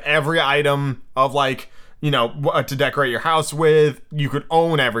have every item of, like, you know, to decorate your house with. You could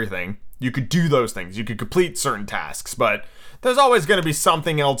own everything. You could do those things. You could complete certain tasks, but there's always going to be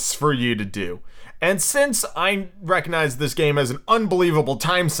something else for you to do. And since I recognize this game as an unbelievable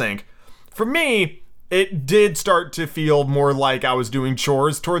time sink, for me, it did start to feel more like I was doing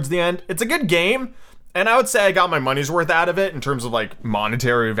chores towards the end. It's a good game, and I would say I got my money's worth out of it in terms of, like,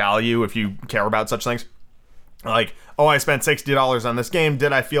 monetary value, if you care about such things. Like, oh, I spent $60 on this game.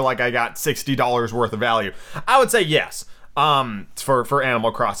 Did I feel like I got $60 worth of value? I would say yes, for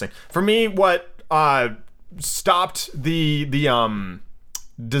Animal Crossing. For me, what stopped the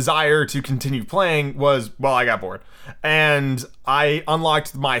desire to continue playing was, well, I got bored. And I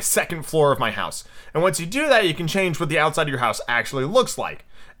unlocked my second floor of my house. And once you do that, you can change what the outside of your house actually looks like.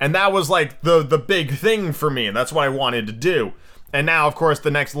 And that was like the big thing for me. And that's what I wanted to do. And now, of course,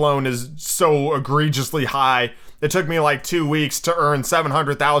 the next loan is so egregiously high. It took me like 2 weeks to earn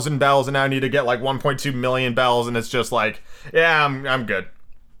 700,000 bells, and now I need to get like 1.2 million bells. And it's just like, yeah, I'm good.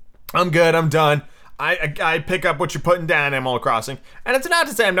 I'm done. I pick up what you're putting down, Animal Crossing. And it's not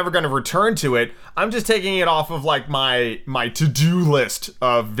to say I'm never going to return to it. I'm just taking it off of like my to-do list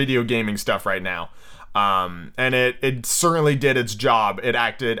of video gaming stuff right now. And it certainly did its job. It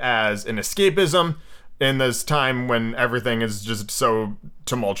acted as an escapism in this time when everything is just so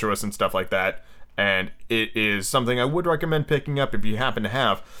tumultuous and stuff like that. And it is something I would recommend picking up if you happen to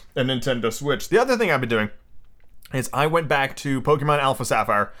have a Nintendo Switch. The other thing I've been doing is I went back to Pokemon Alpha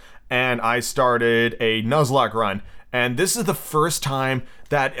Sapphire and I started a Nuzlocke run. And this is the first time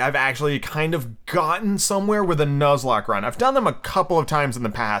that I've actually kind of gotten somewhere with a Nuzlocke run. I've done them a couple of times in the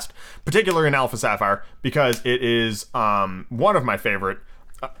past, particularly in Alpha Sapphire, because it is one of my favorite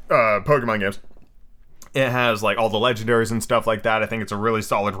Pokemon games. It has like all the legendaries and stuff like that. I think it's a really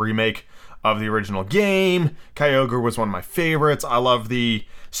solid remake of the original game. Kyogre was one of my favorites. I love the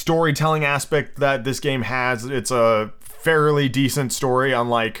storytelling aspect that this game has. It's a fairly decent story,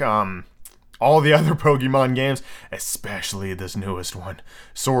 unlike all the other Pokemon games, especially this newest one,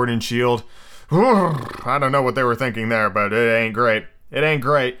 Sword and Shield. I don't know what they were thinking there, but it ain't great.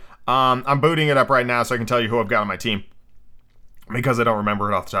 I'm booting it up right now so I can tell you who I've got on my team, because I don't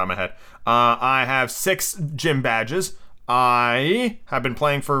remember it off the top of my head. I have 6 gym badges. I have been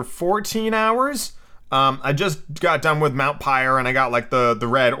playing for 14 hours. I just got done with Mount Pyre, and I got like the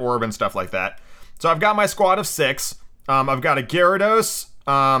red orb and stuff like that. So I've got my squad of 6. I've got a Gyarados,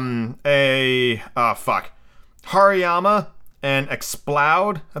 Hariyama, and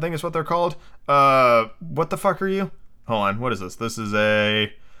Exploud, I think is what they're called. What the fuck are you? Hold on, what is this? This is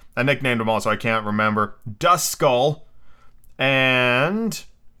I nicknamed them all, so I can't remember. Duskull, and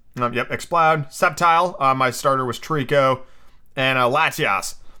Exploud, Sceptile. My starter was Trico, and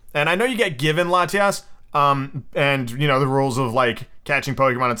Latias. And I know you get given Latias, and you know the rules of like catching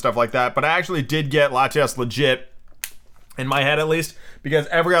Pokemon and stuff like that, but I actually did get Latias legit, in my head at least, because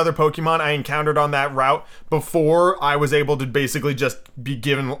every other Pokemon I encountered on that route before I was able to basically just be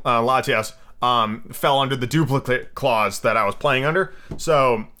given Latias fell under the duplicate clause that I was playing under.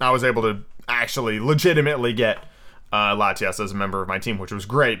 So I was able to actually legitimately get Latias as a member of my team, which was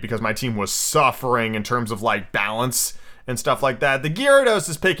great because my team was suffering in terms of like balance and stuff like that. The Gyarados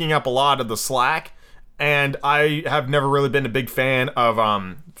is picking up a lot of the slack, and I have never really been a big fan of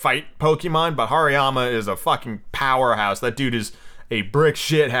fight Pokemon, but Hariyama is a fucking powerhouse. That dude is a brick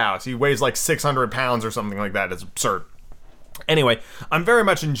shit house. He weighs like 600 pounds or something like that. It's absurd. Anyway, I'm very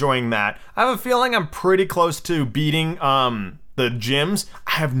much enjoying that. I have a feeling I'm pretty close to beating the gyms.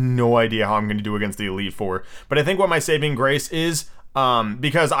 I have no idea how I'm going to do against the Elite Four, but I think what my saving grace is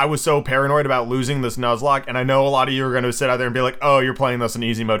because I was so paranoid about losing this Nuzlocke, and I know a lot of you are going to sit out there and be like, oh, you're playing this in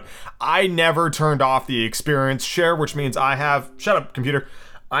easy mode. I never turned off the experience share, which means I have, shut up computer,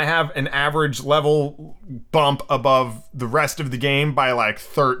 I have an average level bump above the rest of the game by like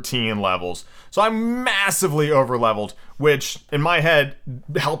 13 levels. So I'm massively over leveled, which in my head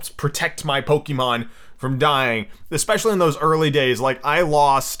helps protect my Pokemon from dying, especially in those early days. Like I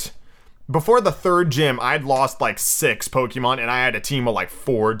lost, before the third gym, I'd lost like 6 Pokemon and I had a team of like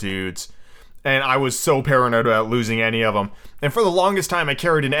 4 dudes. And I was so paranoid about losing any of them. And for the longest time, I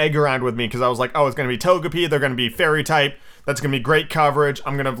carried an egg around with me because I was like, oh, it's going to be Togepi, they're going to be Fairy type, that's going to be great coverage,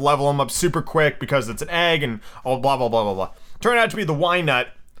 I'm going to level them up super quick because it's an egg, and oh, blah, blah, blah, blah, blah. Turned out to be the Wynut,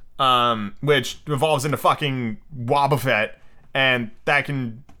 which evolves into fucking Wobbuffet, and that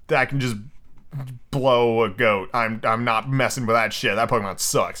can just blow a goat. I'm not messing with that shit. That Pokemon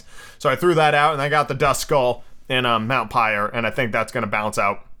sucks. So I threw that out, and I got the Duskull in Mount Pyre, and I think that's going to bounce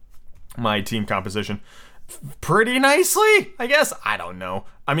out my team composition pretty nicely, I guess. I don't know.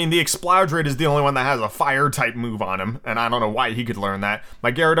 I mean, the Exploudred is the only one that has a fire type move on him, and I don't know why he could learn that.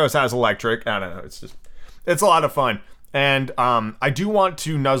 My Gyarados has electric. I don't know. It's a lot of fun. And I do want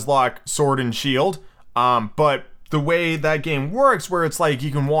to Nuzlocke Sword and Shield, but the way that game works, where it's like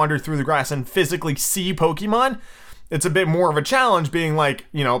you can wander through the grass and physically see Pokemon, it's a bit more of a challenge being like,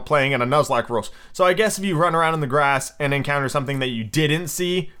 you know, playing in a Nuzlocke rules. So I guess if you run around in the grass and encounter something that you didn't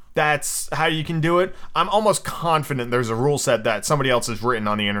see, that's how you can do it. I'm almost confident there's a rule set that somebody else has written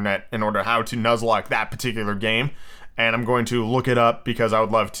on the internet in order how to Nuzlocke that particular game, and I'm going to look it up because I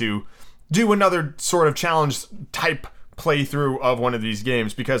would love to do another sort of challenge type playthrough of one of these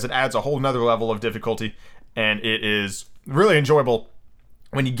games, because it adds a whole nother level of difficulty, and it is really enjoyable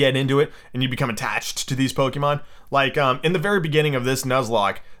when you get into it and you become attached to these Pokemon. Like in the very beginning of this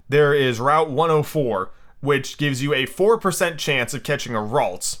Nuzlocke, there is Route 104, which gives you a 4% chance of catching a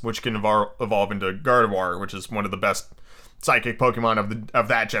Ralts, which can evolve into Gardevoir, which is one of the best psychic Pokemon of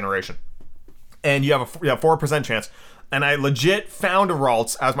that generation. And you have a 4% chance. And I legit found a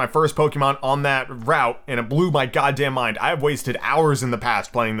Ralts as my first Pokemon on that route, and it blew my goddamn mind. I have wasted hours in the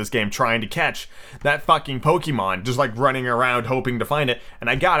past playing this game trying to catch that fucking Pokemon, just like running around hoping to find it, and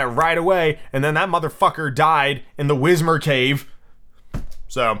I got it right away, and then that motherfucker died in the Whismur Cave.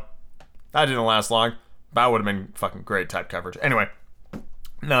 So, that didn't last long. That would have been fucking great type coverage. Anyway,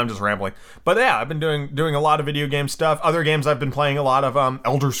 now I'm just rambling. But yeah, I've been doing a lot of video game stuff. Other games I've been playing a lot of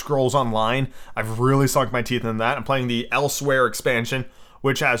Elder Scrolls Online. I've really sunk my teeth in that. I'm playing the Elsewhere expansion,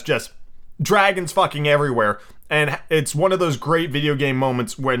 which has just dragons fucking everywhere. And it's one of those great video game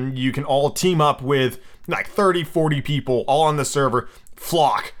moments when you can all team up with like 30, 40 people all on the server,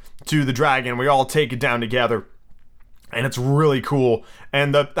 flock to the dragon. We all take it down together. And it's really cool.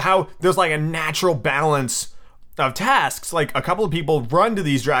 And how there's like a natural balance of tasks. Like a couple of people run to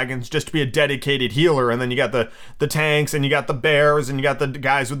these dragons just to be a dedicated healer, and then you got the tanks, and you got the bears, and you got the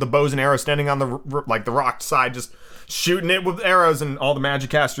guys with the bows and arrows standing on the rock side just shooting it with arrows, and all the magic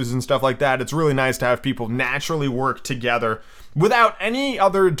casters and stuff like that. It's really nice to have people naturally work together without any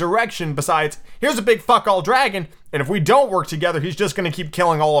other direction besides, here's a big fuck all dragon, and if we don't work together, he's just going to keep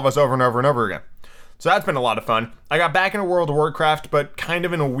killing all of us over and over and over again. So that's been a lot of fun. I got back into World of Warcraft, but kind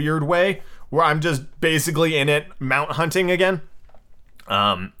of in a weird way, where I'm just basically in it mount hunting again.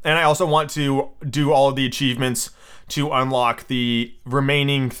 And I also want to do all of the achievements to unlock the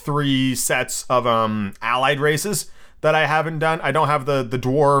remaining 3 sets of allied races that I haven't done. I don't have the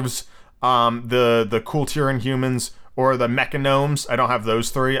dwarves, the cool Tyran humans, or the mechanomes. I don't have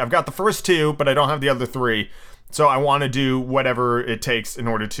those 3. I've got the first 2, but I don't have the other 3. So I want to do whatever it takes in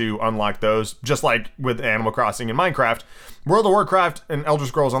order to unlock those, just like with Animal Crossing and Minecraft. World of Warcraft and Elder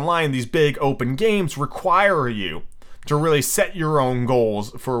Scrolls Online, these big open games require you to really set your own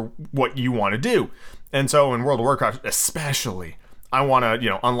goals for what you want to do. And so in World of Warcraft especially, I want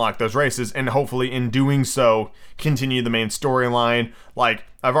to, unlock those races, and hopefully in doing so, continue the main storyline. Like,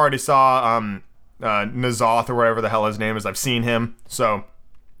 I've already saw N'Zoth, or whatever the hell his name is. I've seen him, so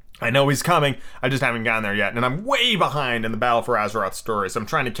I know he's coming. I just haven't gotten there yet, and I'm way behind in the Battle for Azeroth story, so I'm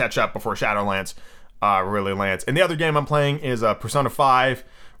trying to catch up before Shadowlands really lands. And the other game I'm playing is Persona 5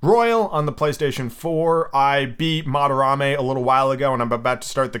 Royal on the PlayStation 4. I beat Madarame a little while ago, and I'm about to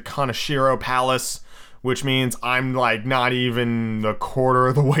start the Kaneshiro Palace, which means I'm like not even a quarter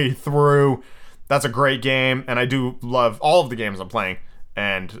of the way through. That's a great game, and I do love all of the games I'm playing,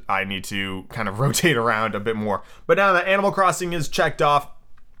 and I need to kind of rotate around a bit more. But now that Animal Crossing is checked off,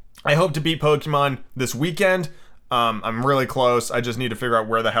 I hope to beat Pokemon this weekend. I'm really close. I just need to figure out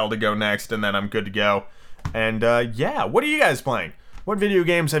where the hell to go next, and then I'm good to go. And yeah, what are you guys playing? What video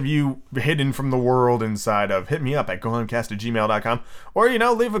games have you hidden from the world inside of? Hit me up at gohamcast@gmail.com, or,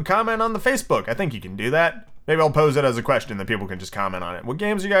 leave a comment on the Facebook. I think you can do that. Maybe I'll pose it as a question that people can just comment on it. What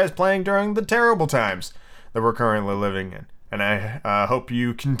games are you guys playing during the terrible times that we're currently living in? And I hope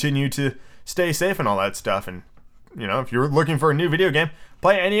you continue to stay safe and all that stuff. And, if you're looking for a new video game,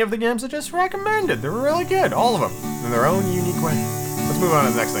 play any of the games I just recommended. They're really good, all of them, in their own unique way. Let's move on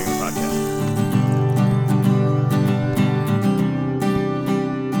to the next thing in the podcast.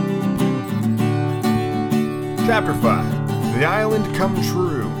 Chapter 5. The Island Come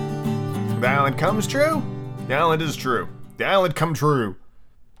True. The island comes true? The island is true. The island come true.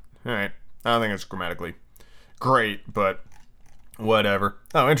 Alright. I don't think it's grammatically great, but whatever.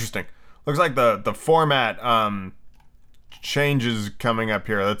 Oh, interesting. Looks like the format changes coming up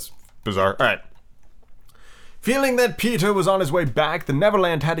here. That's bizarre. Alright. Feeling that Peter was on his way back, the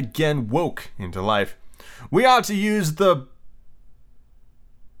Neverland had again woke into life. We ought to use the...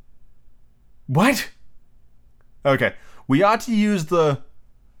 What? Okay. We ought to use the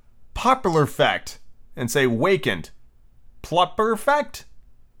Plupperfect and say wakened. Plupperfect?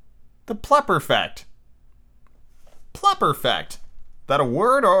 The Plupperfect. Plupperfect. That a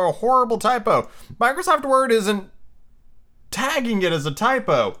word or a horrible typo? Microsoft Word isn't tagging it as a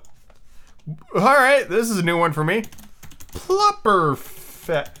typo. Alright, this is a new one for me.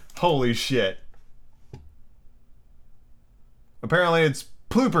 Plupperfect. Holy shit. Apparently it's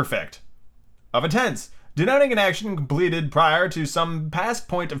pluperfect. Of a tense, denoting an action completed prior to some past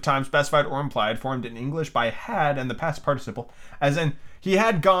point of time specified or implied, formed in English by had and the past participle, as in, he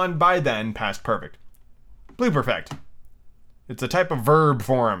had gone by then, past perfect. Pluperfect. It's a type of verb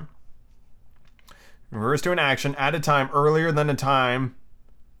form. Refers to an action at a time earlier than a time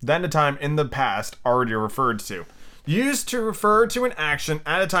in the past already referred to. Used to refer to an action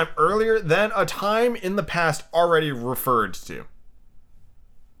at a time earlier than a time in the past already referred to.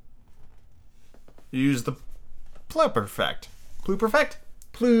 Use the pluperfect. Pluperfect?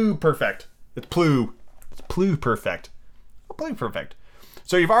 Pluperfect. It's plu. It's pluperfect. Pluperfect.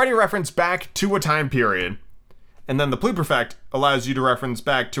 So you've already referenced back to a time period, and then the pluperfect allows you to reference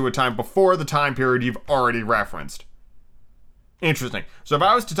back to a time before the time period you've already referenced. Interesting. So if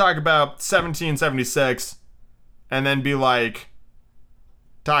I was to talk about 1776, and then be like,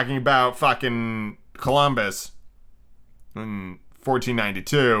 talking about fucking Columbus in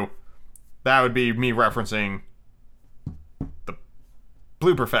 1492, that would be me referencing the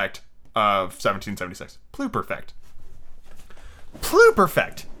pluperfect of 1776. Pluperfect.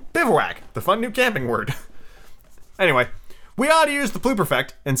 Pluperfect. Bivouac. The fun new camping word. Anyway, we ought to use the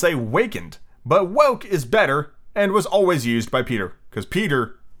pluperfect and say wakened. But woke is better and was always used by Peter. Because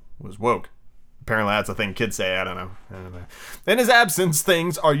Peter was woke. Apparently that's a thing kids say. I don't know. In his absence,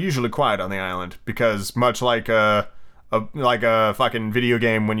 things are usually quiet on the island. Because much like a fucking video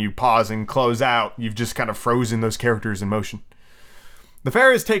game, when you pause and close out, you've just kind of frozen those characters in motion. The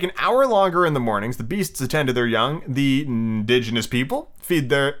fair is taken an hour longer in the mornings. The beasts attend to their young. The indigenous people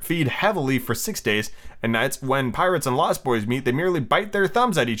feed heavily for 6 days and nights. When pirates and lost boys meet, they merely bite their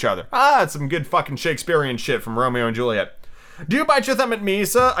thumbs at each other. It's some good fucking Shakespearean shit from Romeo and Juliet. Do you bite your thumb at me,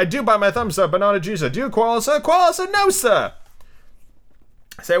 sir? I do bite my thumb, sir, but not at you, sir. Do you quarrel, sir? Quarrel, sir? No, sir.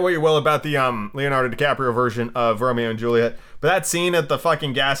 Say what you will about the Leonardo DiCaprio version of Romeo and Juliet, but that scene at the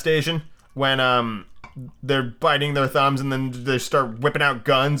fucking gas station when they're biting their thumbs and then they start whipping out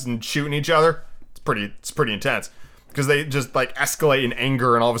guns and shooting each other, it's pretty intense because they just like escalate in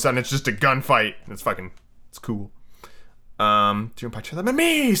anger and all of a sudden it's just a gunfight. It's cool. Do you bite your thumb at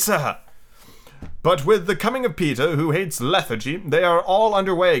me, sir? But with the coming of Peter, who hates lethargy, they are all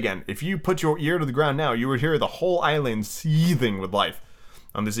underway again. If you put your ear to the ground now, you would hear the whole island seething with life.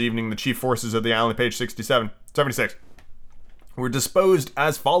 On this evening, the chief forces of the island, page 76, were disposed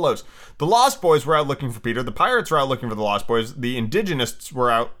as follows. The Lost Boys were out looking for Peter. The pirates were out looking for the Lost Boys. The indigenous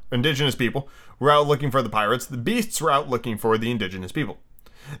people were out looking for the pirates. The beasts were out looking for the indigenous people.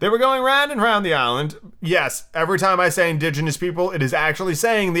 They were going round and round the island. Yes, every time I say indigenous people, it is actually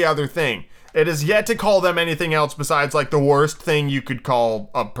saying the other thing. It is yet to call them anything else besides like the worst thing you could call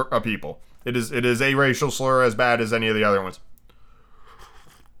a people. It is a racial slur as bad as any of the other ones.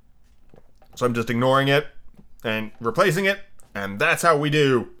 So I'm just ignoring it and replacing it, and that's how we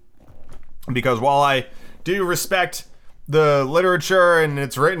do. Because while I do respect the literature and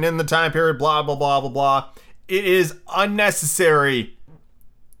it's written in the time period, blah, blah, blah, blah, blah, it is unnecessary.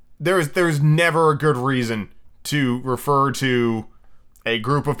 There's never a good reason to refer to a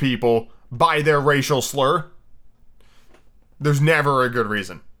group of people by their racial slur. There's never a good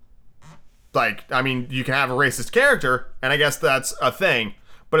reason. Like, I mean, you can have a racist character, and I guess that's a thing.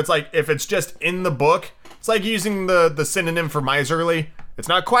 But it's like, if it's just in the book, It's like using the synonym for miserly. It's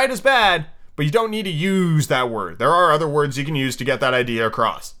not quite as bad, but you don't need to use that word. There are other words you can use to get that idea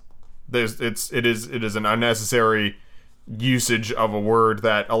across. It is an unnecessary usage of a word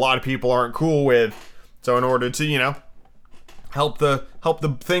that a lot of people aren't cool with. So in order to, help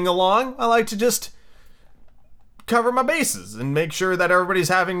the thing along, I like to just cover my bases and make sure that everybody's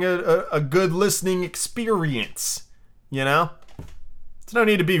having a good listening experience. There's no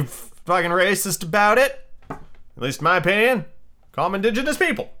need to be fucking racist about it. At least in my opinion. Call them indigenous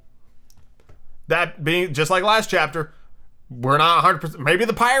people. That being, just like last chapter, we're not 100%. Maybe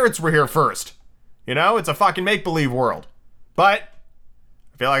the pirates were here first. It's a fucking make-believe world. But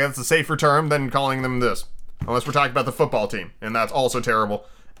I feel like that's a safer term than calling them this. Unless we're talking about the football team. And that's also terrible.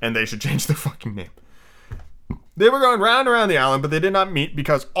 And they should change their fucking name. They were going round and around the island, but they did not meet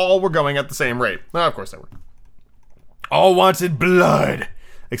because all were going at the same rate. Well, of course they were. All wanted blood.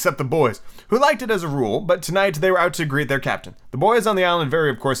 Except the boys, who liked it as a rule, but tonight they were out to greet their captain. The boys on the island vary,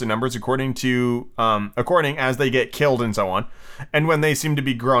 of course, in numbers according as they get killed and so on. And when they seem to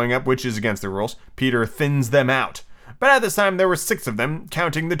be growing up, which is against the rules, Peter thins them out. But at this time, there were 6 of them,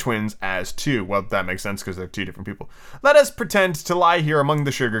 counting the twins as 2. Well, that makes sense because they're 2 different people. Let us pretend to lie here among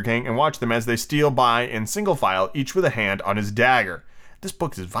the sugarcane and watch them as they steal by in single file, each with a hand on his dagger. This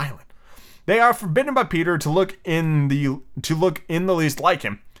book is violent. They are forbidden by Peter to look in the least like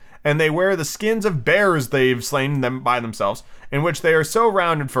him, and they wear the skins of bears they've slain them by themselves, in which they are so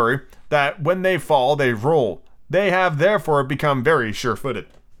round and furry that when they fall, they roll. They have therefore become very sure-footed.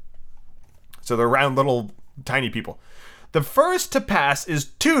 So they're round little tiny people. The first to pass is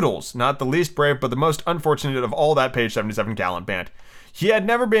Toodles, not the least brave, but the most unfortunate of all that page 77 gallant band. He had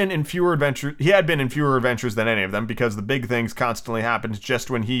been in fewer adventures than any of them, because the big things constantly happened just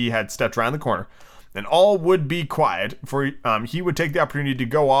when he had stepped around the corner. And all would be quiet, for he would take the opportunity to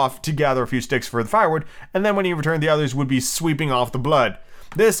go off to gather a few sticks for the firewood, and then when he returned, the others would be sweeping off the blood.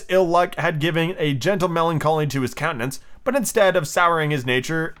 This ill luck had given a gentle melancholy to his countenance, but instead of souring his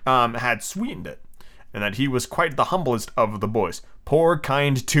nature, had sweetened it, and that he was quite the humblest of the boys. Poor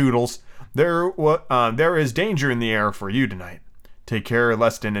kind Toodles, there is danger in the air for you tonight. Take care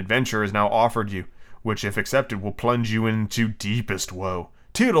lest an adventure is now offered you, which if accepted will plunge you into deepest woe.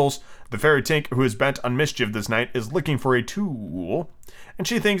 Toodles, the fairy Tink who is bent on mischief this night, is looking for a tool, and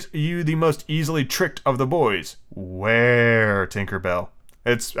she thinks you the most easily tricked of the boys. Where, Tinkerbell?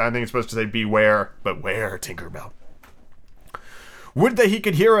 I think it's supposed to say beware, but where, Tinkerbell? Would that he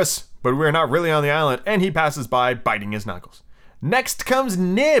could hear us, but we're not really on the island, and he passes by, biting his knuckles. Next comes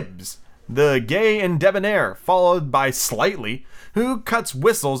Nibs, the gay and debonair, followed by Slightly, who cuts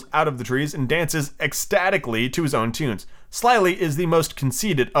whistles out of the trees and dances ecstatically to his own tunes. Slightly is the most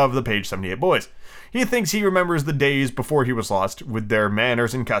conceited of the page 78 boys. He thinks he remembers the days before he was lost, with their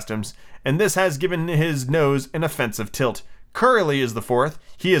manners and customs, and this has given his nose an offensive tilt. Curly is the 4th.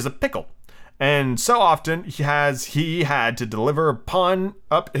 He is a pickle, and so often has he had to deliver upon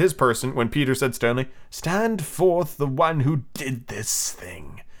up his person when Peter said sternly, "Stand forth the one who did this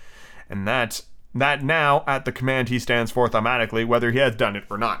thing," and that now at the command he stands forth automatically, whether he has done it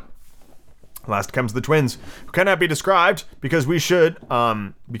or not. Last comes the twins, who cannot be described because we should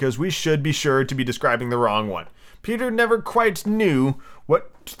be sure to be describing the wrong one. Peter never quite knew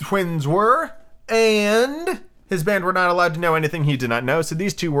what twins were, and his band were not allowed to know anything he did not know, so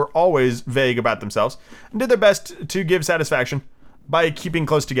these 2 were always vague about themselves and did their best to give satisfaction by keeping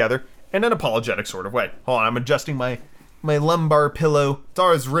close together in an apologetic sort of way. Hold on, I'm adjusting my lumbar pillow. It's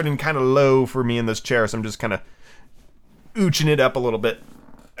always ridden kind of low for me in this chair, so I'm just kind of ooching it up a little bit.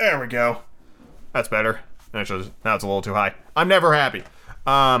 There we go. That's better. Actually, now it's a little too high. I'm never happy.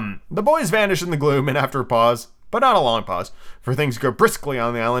 The boys vanish in the gloom, and after a pause, but not a long pause, for things go briskly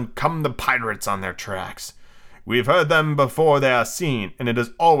on the island, come the pirates on their tracks. We've heard them before they are seen, and it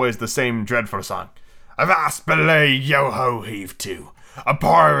is always the same dreadful song. Avast belay, yo-ho, heave to. A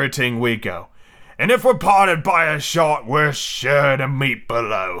pirating we go. And if we're parted by a shot, we're sure to meet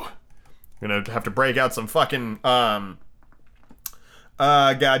below. I'm gonna have to break out some fucking,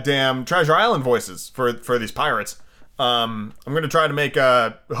 goddamn Treasure Island voices for these pirates. I'm gonna try to make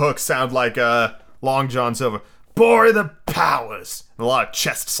Hook sound like Long John Silver. Boy, the powers! And a lot of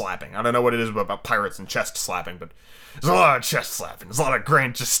chest slapping. I don't know what it is about pirates and chest slapping, but there's a lot of chest slapping. There's a lot of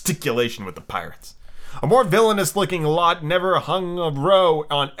grand gesticulation with the pirates. A more villainous-looking lot never hung a row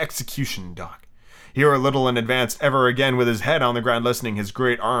on execution dock. Here a little in advance, ever again with his head on the ground listening, his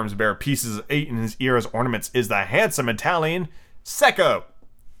great arms bare pieces of 8 in his ears ornaments, is the handsome Italian Secco,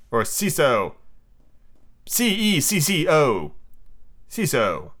 or Ciso. C-E-C-C-O.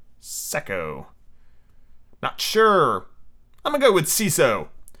 Ciso. Secco. Not sure. I'm gonna go with Ciso.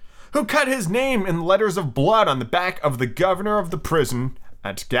 who cut his name in letters of blood on the back of the governor of the prison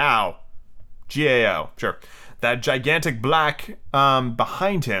at Gao. G-A-O, sure. That gigantic black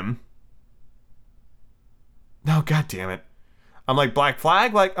behind him. No, god damn it. I'm like, Black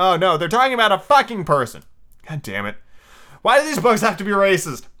Flag? Like, oh no, they're talking about a fucking person. God damn it. Why do these books have to be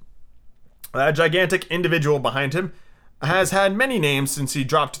racist? That gigantic individual behind him has had many names since he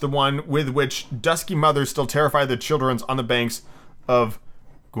dropped the one with which dusky mothers still terrify their children on the banks of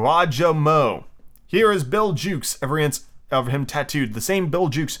Guajomo. Here is Bill Jukes, every inch of him tattooed. The same Bill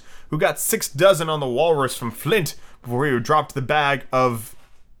Jukes who got 6 dozen on the walrus from Flint before he dropped the bag of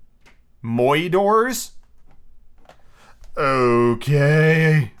moidors.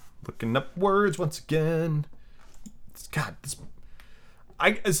 Okay. Looking up words once again. God,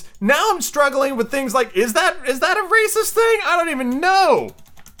 now I'm struggling with things like, is that a racist thing? I don't even know.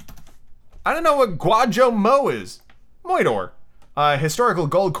 I don't know what Guajomo is. Moidor. A historical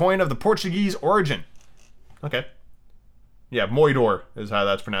gold coin of the Portuguese origin. Okay. Yeah, Moidor is how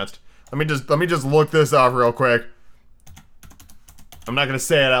that's pronounced. Let me just look this up real quick. I'm not gonna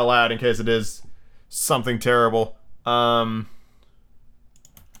say it out loud in case it is something terrible. I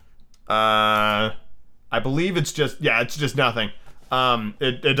believe it's just nothing.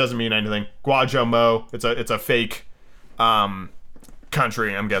 It doesn't mean anything. Guajomo, it's a fake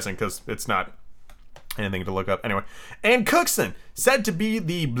country, I'm guessing, because it's not anything to look up. Anyway. And Cookson, said to be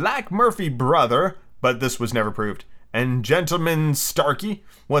the Black Murphy brother, but this was never proved. And Gentleman Starkey,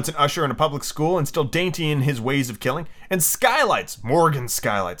 once an usher in a public school and still dainty in his ways of killing. And Skylights, Morgan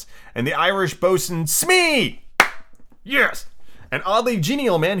Skylights. And the Irish bosun Smee! Yes! An oddly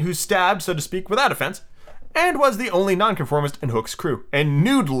genial man who stabbed, so to speak, without offense, and was the only nonconformist in Hook's crew. And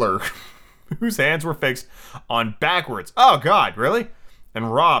Noodler, whose hands were fixed on backwards. Oh god, really?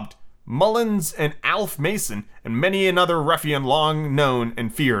 And robbed. Mullins and Alf Mason, and many another ruffian long known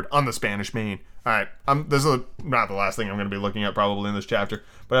and feared on the Spanish Main. Alright, this is not the last thing I'm going to be looking at probably in this chapter,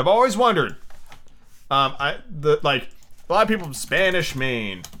 but I've always wondered, a lot of people from Spanish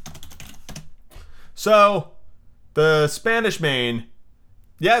Main. So, the Spanish Main,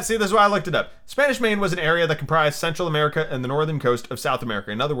 yeah, see, this is why I looked it up. Spanish Main was an area that comprised Central America and the northern coast of South America.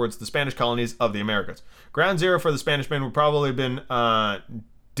 In other words, the Spanish colonies of the Americas. Ground zero for the Spanish Main would probably have been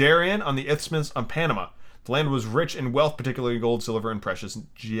Darien on the Isthmus of Panama. The land was rich in wealth, particularly gold, silver, and precious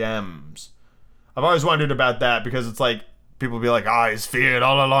gems. I've always wondered about that because it's like, people be like, he's feared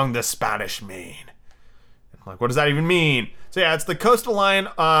all along the Spanish Main. I'm like, what does that even mean? So yeah, it's the coastal line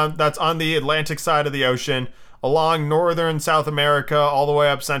that's on the Atlantic side of the ocean, along northern South America, all the way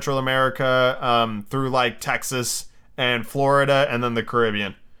up Central America, through like Texas and Florida, and then the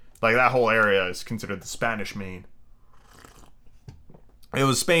Caribbean. Like that whole area is considered the Spanish Main. It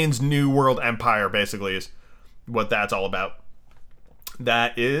was Spain's New World Empire, basically, is what that's all about.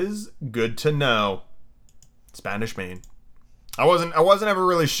 That is good to know. Spanish Main. I wasn't ever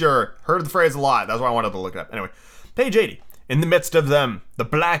really sure. Heard the phrase a lot. That's why I wanted to look it up. Anyway, page 80. In the midst of them, the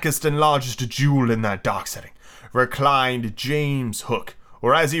blackest and largest jewel in that dark setting, reclined James Hook,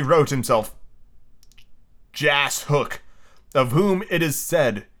 or as he wrote himself, Jas Hook, of whom it is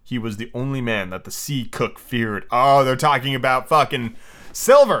said he was the only man that the sea cook feared. Oh, they're talking about fucking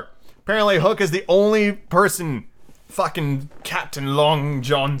Silver. Apparently Hook is the only person fucking Captain Long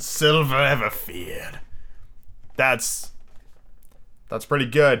John Silver ever feared. That's pretty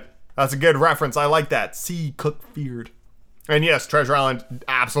good. That's a good reference. I like that. Sea cook feared. And yes, Treasure Island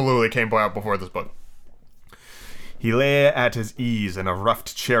absolutely came out before this book. He lay at his ease in a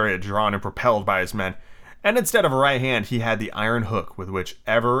roughed chariot drawn and propelled by his men, and instead of a right hand, he had the iron hook with which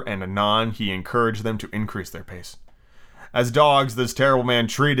ever and anon he encouraged them to increase their pace. As dogs, this terrible man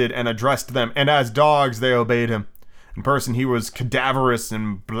treated and addressed them, and as dogs they obeyed him. In person, he was cadaverous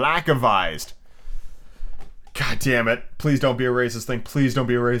and black-avised. God damn it. Please don't be a racist thing. Please don't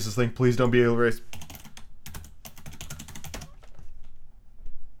be a racist thing. Please don't be a racist.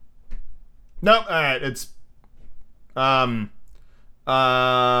 Nope, alright, it's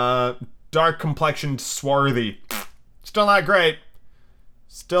dark complexioned swarthy. Still not great.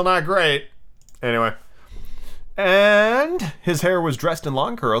 Still not great. Anyway. And his hair was dressed in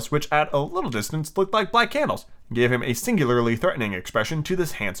long curls, which at a little distance looked like black candles, and gave him a singularly threatening expression to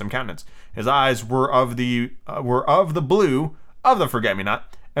this handsome countenance. His eyes were of the blue of the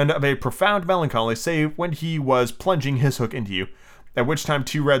forget-me-not, and of a profound melancholy, save when he was plunging his hook into you, at which time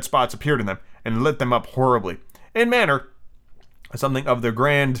 2 red spots appeared in them, and lit them up horribly. In manner, something of the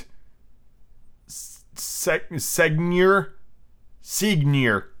grand Seigneur.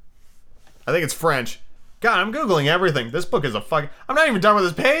 I think it's French. God, I'm Googling everything. This book is I'm not even done with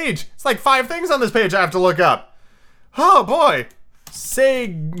this page. It's like 5 things on this page I have to look up. Oh, boy.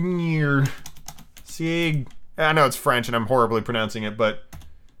 Segnier. I know it's French and I'm horribly pronouncing it, but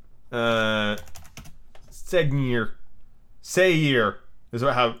Segnier. Sayir is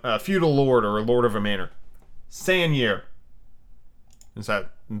how a feudal lord or a lord of a manor. Saynier. That's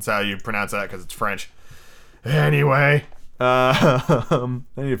how you pronounce that because it's French. Anyway, I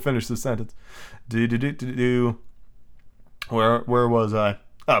need to finish this sentence. Where was I?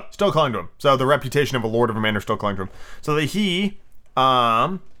 Oh, still clung to him. So the reputation of a lord of a manor still clung to him. So that he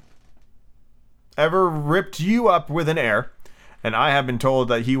ever ripped you up with an air, and I have been told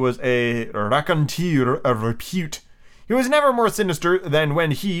that he was a raconteur of repute. He was never more sinister than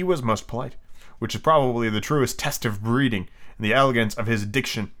when he was most polite, which is probably the truest test of breeding and the elegance of his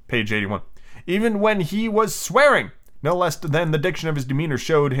diction, page 81. Even when he was swearing, no less than the diction of his demeanor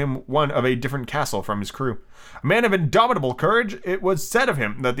showed him one of a different castle from his crew. A man of indomitable courage, it was said of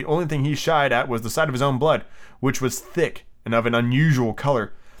him that the only thing he shied at was the sight of his own blood, which was thick and of an unusual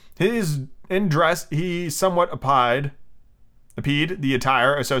color. In dress, he somewhat appeed the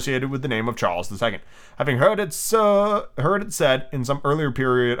attire associated with the name of Charles II. Having heard it said in some earlier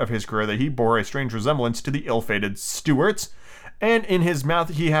period of his career that he bore a strange resemblance to the ill-fated Stuarts, and in his mouth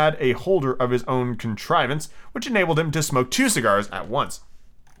he had a holder of his own contrivance, which enabled him to smoke 2 cigars at once.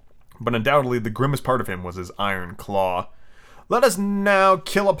 But undoubtedly the grimmest part of him was his iron claw. Let us now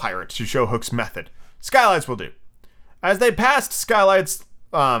kill a pirate to show Hook's method. Skylights will do. As they passed, Skylights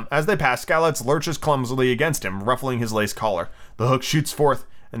lurches clumsily against him, ruffling his lace collar. The hook shoots forth,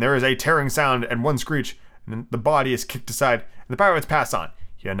 and there is a tearing sound and one screech, and the body is kicked aside, and the pirates pass on.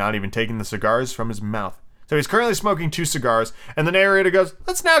 He had not even taken the cigars from his mouth. So he's currently smoking 2 cigars, and the narrator goes,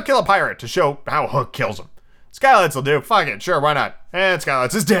 let's now kill a pirate to show how Hook kills him. Skylights will do. Fuck it. Sure, why not? And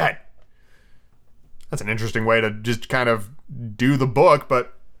Skylights is dead. That's an interesting way to just kind of do the book,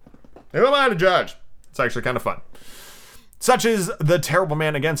 but who am I to judge? It's actually kind of fun. Such is the terrible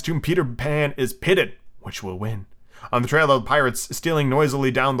man against whom Peter Pan is pitted. Which will win? On the trail of the pirates stealing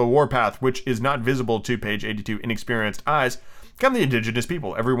noisily down the warpath, which is not visible to page 82 inexperienced eyes, come the indigenous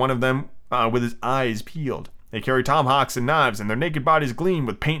people, every one of them with his eyes peeled. They carry tomahawks and knives, and their naked bodies gleam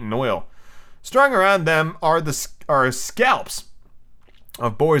with paint and oil. Strung around them are scalps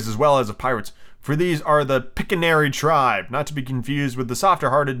of boys as well as of pirates, for these are the Pictionary tribe, not to be confused with the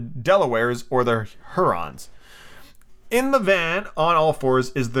softer-hearted Delawares or the Hurons. In the van, on all fours,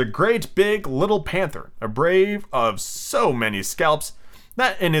 is the great big little panther, a brave of so many scalps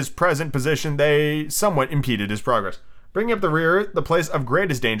that in his present position they somewhat impeded his progress. Bringing up the rear, the place of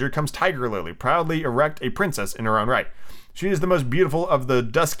greatest danger, comes Tiger Lily, proudly erect, a princess in her own right. She is the most beautiful of the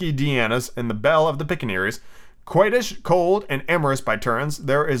dusky Dianas and the belle of the Pictionaries. Coitish, cold, and amorous by turns,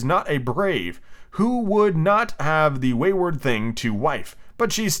 there is not a brave who would not have the wayward thing to wife,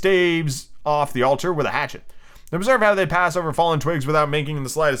 but she staves off the altar with a hatchet. Observe how they pass over fallen twigs without making the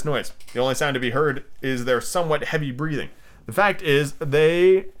slightest noise. The only sound to be heard is their somewhat heavy breathing. The fact is,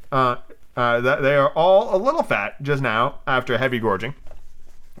 they are all a little fat just now after heavy gorging,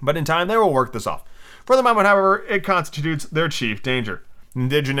 but in time they will work this off. For the moment, however, it constitutes their chief danger.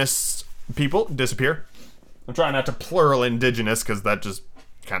 Indigenous people disappear. I'm trying not to plural indigenous because that just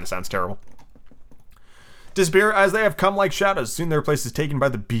kind of sounds terrible. Disappear as they have come like shadows. Soon their place is taken by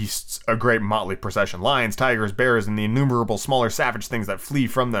the beasts, a great motley procession. Lions, tigers, bears, and the innumerable smaller savage things that flee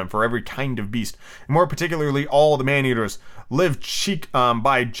from them for every kind of beast. And more particularly, all the man-eaters live cheek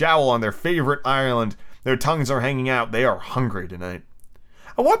by jowl on their favorite island. Their tongues are hanging out. They are hungry tonight.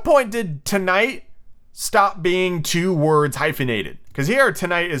 At what point did tonight stop being 2 words hyphenated? Because here,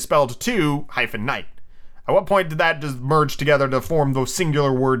 tonight is spelled 2-night. At what point did that just merge together to form the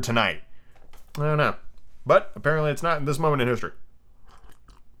singular word tonight? I don't know. But apparently it's not in this moment in history.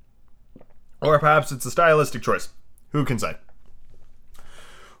 Or perhaps it's a stylistic choice. Who can say?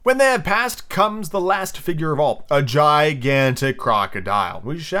 When they have passed comes the last figure of all, a gigantic crocodile.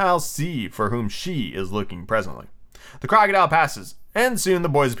 We shall see for whom she is looking presently. The crocodile passes, and soon the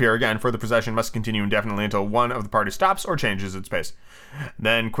boys appear again, for the procession must continue indefinitely until one of the party stops or changes its pace.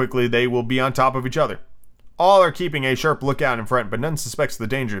 Then quickly they will be on top of each other. All are keeping a sharp lookout in front, but none suspects the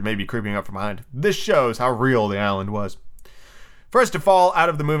danger that may be creeping up from behind. This shows how real the island was. First to fall out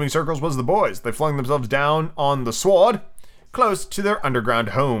of the moving circles was the boys. They flung themselves down on the sward, close to their underground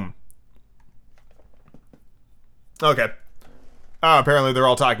home. Okay. Apparently they're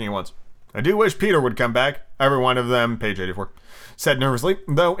all talking at once. I do wish Peter would come back. Every one of them, page 84, said nervously,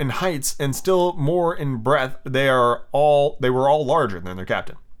 though in heights and still more in breadth, they were all larger than their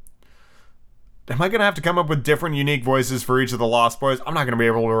captain. Am I going to have to come up with different unique voices for each of the Lost Boys? I'm not going to be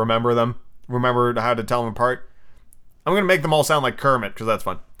able to remember how to tell them apart. I'm going to make them all sound like Kermit, because that's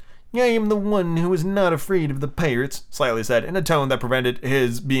fun. I am the one who is not afraid of the pirates, Slightly said, in a tone that prevented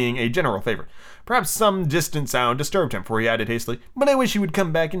his being a general favorite. Perhaps some distant sound disturbed him, for he added hastily, but I wish he would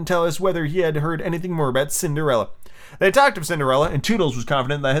come back and tell us whether he had heard anything more about Cinderella. They talked of Cinderella, and Toodles was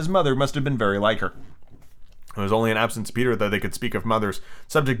confident that his mother must have been very like her. It was only in absence of Peter that they could speak of mothers,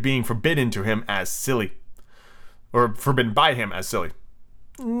 subject being forbidden to him as silly. Or forbidden by him as silly.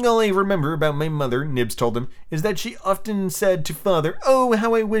 All I remember about my mother, Nibs told him, is that she often said to Father, "Oh,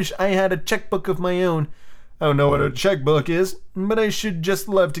 how I wish I had a checkbook of my own. I don't know what a checkbook is, but I should just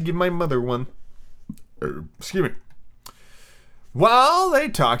love to give my mother one." Excuse me. While they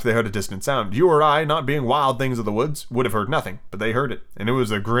talked, they heard a distant sound. You or I, not being wild things of the woods, would have heard nothing, but they heard it, and it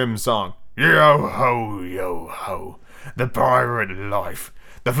was a grim song. Yo ho, the pirate life,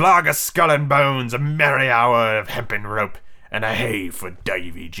 the flag of skull and bones, a merry hour of hempen rope, and a hay for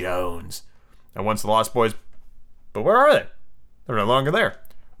Davy Jones. And once the Lost Boys... But where are they? They're no longer there.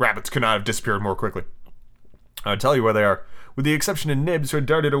 Rabbits could not have disappeared more quickly. I'll tell you where they are. With the exception of Nibs, who had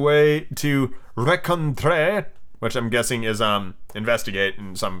darted away to recontre, which I'm guessing is investigate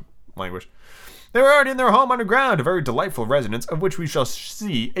in some language. They were already in their home underground, a very delightful residence, of which we shall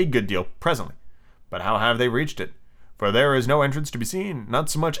see a good deal presently. But how have they reached it? For there is no entrance to be seen, not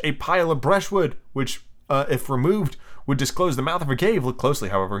so much a pile of brushwood, which, if removed, would disclose the mouth of a cave. Look closely,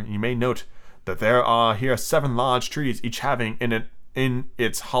 however, you may note that there are here 7 large trees, each having in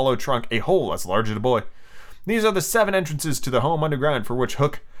its hollow trunk a hole as large as a boy. These are the 7 entrances to the home underground for which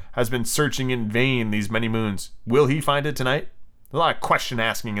Hook has been searching in vain these many moons. Will he find it tonight? There's a lot of question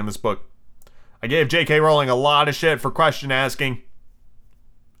asking in this book. I gave J.K. Rowling a lot of shit for question asking.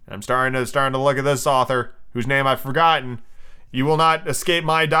 I'm starting to look at this author, whose name I've forgotten. You will not escape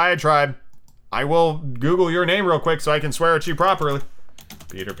my diatribe. I will Google your name real quick so I can swear at you properly.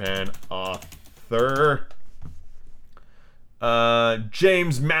 Peter Pan author.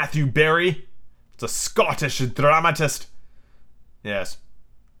 James Matthew Barrie. It's a Scottish dramatist. Yes,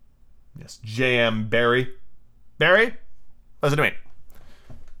 J.M. Barrie. Barrie? Listen to me.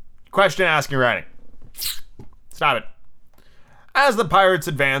 Question asking writing. Stop it. As the pirates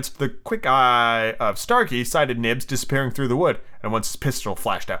advanced, the quick eye of Starkey sighted Nibs disappearing through the wood, and once his pistol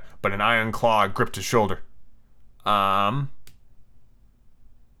flashed out, but an iron claw gripped his shoulder. Oh,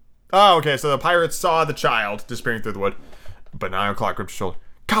 okay, so the pirates saw the child disappearing through the wood, but an iron claw gripped his shoulder.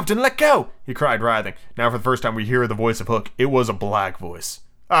 "Captain, let go!" he cried, writhing. Now for the first time we hear the voice of Hook. It was a black voice.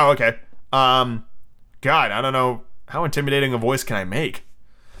 Oh, okay. God, I don't know. How intimidating a voice can I make?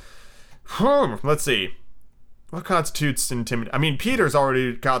 Let's see. What constitutes intimidating? I mean, Peter's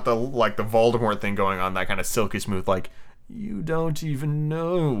already got the Voldemort thing going on, that kind of silky smooth, like, you don't even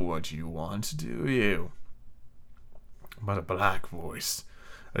know what you want, do you? But a black voice.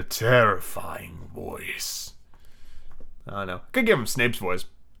 A terrifying voice. I don't know. Could give him Snape's voice.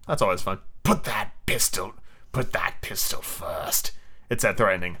 That's always fun. Put that pistol first, it said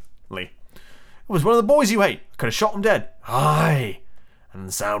threateningly. It was one of the boys you hate. I could have shot him dead. Aye. And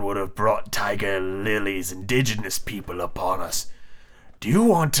the sound would have brought Tiger Lily's indigenous people upon us. Do you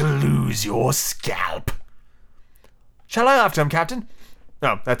want to lose your scalp? Shall I after him, Captain?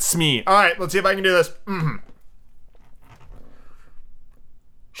 No, that's Smee. Alright, let's see if I can do this.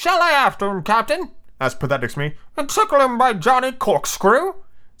 Shall I after him, Captain? Asked pathetic Smee. And tickle him by Johnny Corkscrew?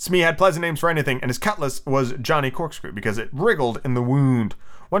 Smee had pleasant names for anything, and his cutlass was Johnny Corkscrew because it wriggled in the wound.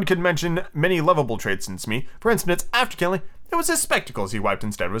 One could mention many lovable traits in Smee. For instance, after killing, it was his spectacles he wiped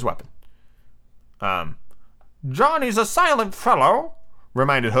instead of his weapon. Johnny's a silent fellow,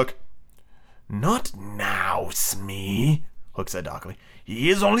 reminded Hook. Not now, Smee, Hook said darkly. He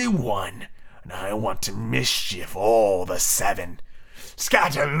is only one, and I want to mischief all the 7.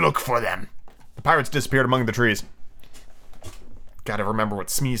 Scatter and look for them. The pirates disappeared among the trees. Gotta remember what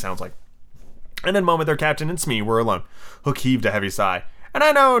Smee sounds like. And in a moment their captain and Smee were alone. Hook heaved a heavy sigh. And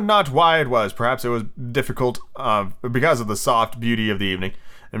I know not why it was. Perhaps it was difficult because of the soft beauty of the evening.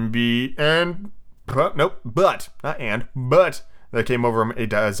 But there came over him a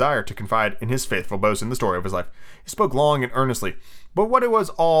desire to confide in his faithful bosun the story of his life. He spoke long and earnestly. But what it was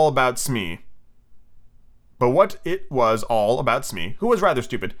all about Smee, who was rather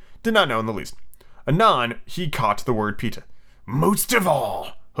stupid, did not know in the least. Anon, he caught the word Peter. Most of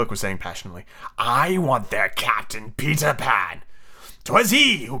all, Hook was saying passionately, I want their captain, Peter Pan. 'Twas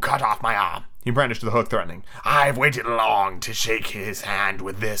he who cut off my arm. He brandished the hook, threatening. I've waited long to shake his hand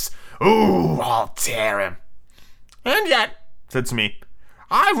with this. Ooh, I'll tear him. And yet, said Smee,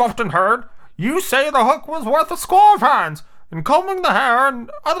 I've often heard you say the hook was worth a score of hands, in combing the hair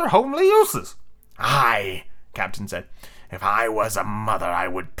and other homely uses. Aye, Captain said. If I was a mother, I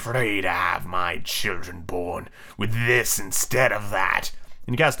would pray to have my children born with this instead of that.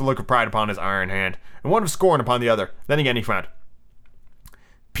 and he cast a look of pride upon his iron hand, and one of scorn upon the other. Then again he frowned.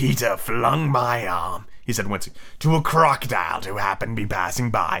 Peter flung my arm, he said, wincing, to a crocodile who happened to be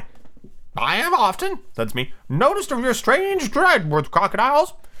passing by. I have often, said Smee, noticed of your strange dread with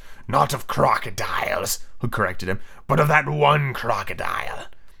crocodiles. Not of crocodiles, Hook corrected him, but of that one crocodile.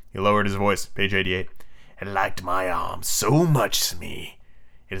 He lowered his voice, page 88. It liked my arm so much, Smee.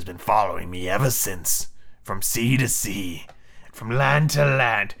 It has been following me ever since, from sea to sea, and from land to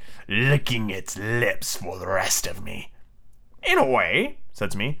land, licking its lips for the rest of me. In a way,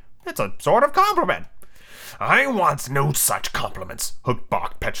 said Smee, it's a sort of compliment. I want no such compliments, Hook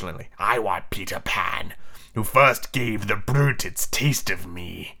barked petulantly. I want Peter Pan, who first gave the brute its taste of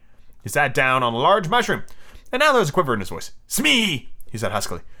me. He sat down on a large mushroom, and now there was a quiver in his voice. Smee, he said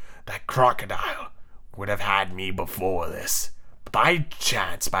huskily, that crocodile would have had me before this. But by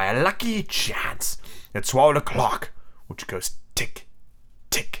chance, by a lucky chance, it swallowed a clock, which goes tick,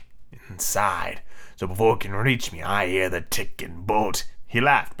 tick inside. So before it can reach me, I hear the tick and bolt. He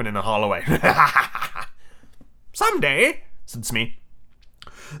laughed, but in a hollow way. Someday, said Smee,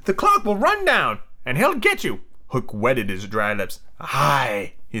 the clock will run down, and he'll get you. Hook wetted his dry lips.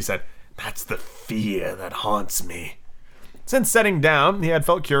 Aye, he said, that's the fear that haunts me. Since setting down, he had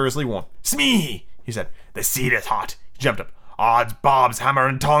felt curiously warm. Smee, he said, the seat is hot. He jumped up. Odds bobs, hammer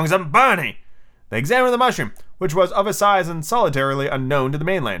and tongs, I'm burning. They examined the mushroom, which was of a size and solitarily unknown to the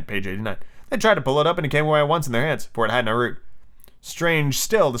mainland, page 89. They tried to pull it up, and it came away at once in their hands, for it had no root. Strange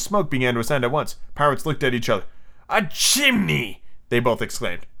still, the smoke began to ascend at once. Pirates looked at each other. A chimney! They both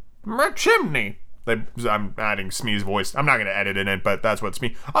exclaimed. A chimney! I'm adding Smee's voice. I'm not going to edit it in, but that's what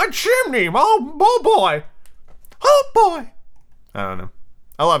Smee. A chimney! Oh boy! Oh boy! I don't know.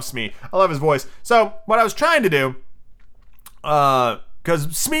 I love Smee. I love his voice. So, what I was trying to do,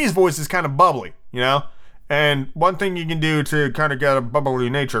 because Smee's voice is kind of bubbly, you know? And one thing you can do to kind of get a bubbly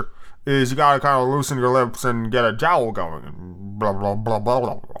nature is you gotta kind of loosen your lips and get a jowl going. And blah, blah, blah, blah,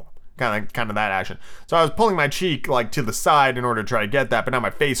 blah, blah. Kind of that action. So I was pulling my cheek like to the side in order to try to get that, but now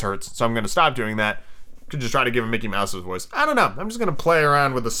my face hurts, so I'm going to stop doing that to just try to give a Mickey Mouse's voice. I don't know. I'm just going to play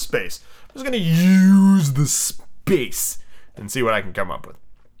around with the space. I'm just going to use the space and see what I can come up with.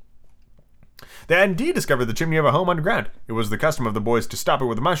 They had indeed discovered the chimney of a home underground. It was the custom of the boys to stop it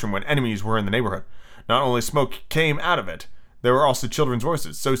with a mushroom when enemies were in the neighborhood. Not only smoke came out of it, there were also children's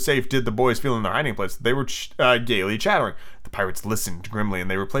voices. So safe did the boys feel in their hiding place that they were gaily chattering. The pirates listened grimly, and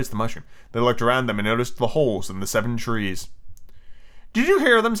they replaced the mushroom. They looked around them and noticed the holes in the 7 trees. Did you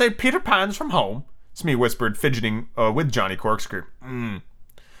hear them say Peter Pan's from home? Smee whispered, fidgeting with Johnny Corkscrew.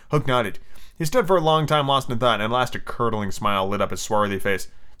 Hook nodded. He stood for a long time lost in thought, and at last a curdling smile lit up his swarthy face.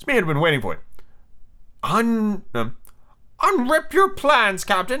 Smee had been waiting for it. Unrip your plans,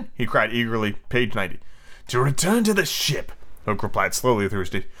 Captain, he cried eagerly, page 90. To return to the ship, Hook replied slowly through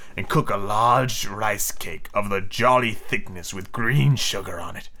his teeth, and cook a large rice cake of the jolly thickness with green sugar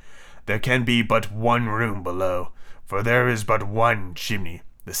on it. There can be but one room below, for there is but one chimney.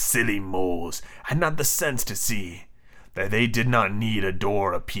 The silly moles had not the sense to see that they did not need a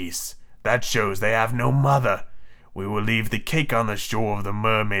door apiece. That shows they have no mother. We will leave the cake on the shore of the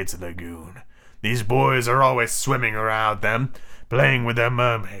mermaid's lagoon. These boys are always swimming around them, playing with their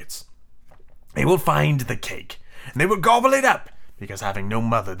mermaids. They will find the cake, and they will gobble it up, because having no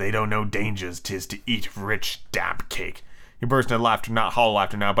mother, they don't know dangers 'tis to eat rich, damp cake. He burst into laughter, not hollow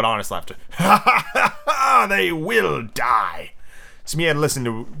laughter now, but honest laughter. Ha ha ha ha! They will die. Smee had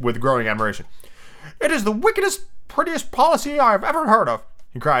listened with growing admiration. It is the wickedest, prettiest policy I have ever heard of,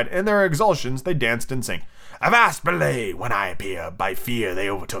 he cried. In their exultations, they danced and sang. Avast belay, when I appear, by fear they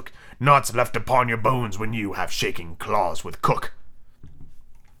overtook. Knots left upon your bones when you have shaking claws with cook.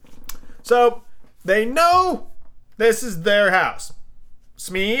 So, they know this is their house.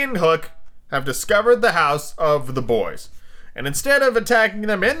 Smee and Hook have discovered the house of the boys. And instead of attacking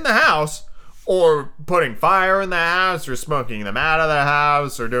them in the house, or putting fire in the house, or smoking them out of the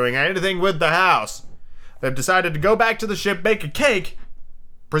house, or doing anything with the house, they've decided to go back to the ship, bake a cake,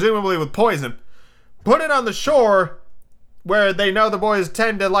 presumably with poison, put it on the shore where they know the boys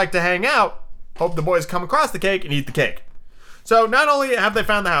tend to like to hang out, hope the boys come across the cake and eat the cake. So not only have they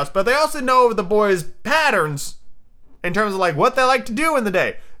found the house, but they also know the boys' patterns in terms of like what they like to do in the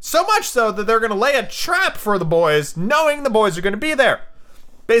day. So much so that they're going to lay a trap for the boys, knowing the boys are going to be there.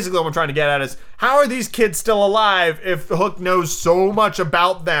 Basically what I'm trying to get at is, how are these kids still alive if the Hook knows so much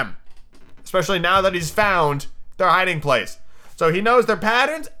about them? Especially now that he's found their hiding place. So he knows their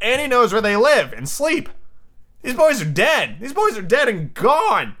patterns, and he knows where they live and sleep. These boys are dead. These boys are dead and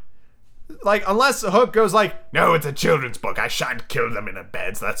gone. Like, unless Hook goes like, no, it's a children's book. I shan't kill them in a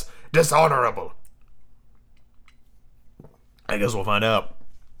bed. So that's dishonorable. I guess we'll find out.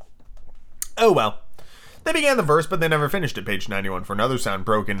 Oh well. They began the verse, but they never finished it. Page 91, for another sound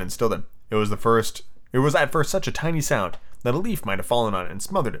broke in and stilled them. It was at first such a tiny sound that a leaf might have fallen on it and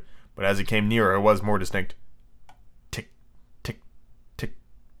smothered it, but as it came nearer, it was more distinct. Tick, tick, tick,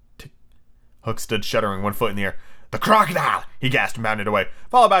 tick. Hook stood shuddering, one foot in the air. The crocodile! He gasped and bounded away,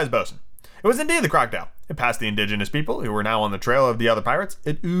 followed by his bosun. It was indeed the crocodile. It passed the indigenous people, who were now on the trail of the other pirates.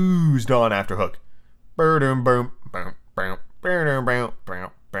 It oozed on after Hook. Boom, boom, boom, boom, boom, boom,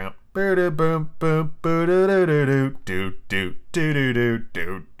 boom, boom. Boom, boom, boom, do do do do do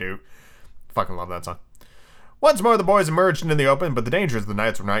do do. Fucking love that song. Once more the boys emerged into the open, but the dangers of the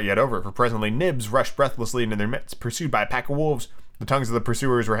nights were not yet over, for presently Nibs rushed breathlessly into their midst, pursued by a pack of wolves. The tongues of the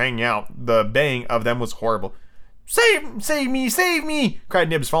pursuers were hanging out. The baying of them was horrible. Save me, save me, cried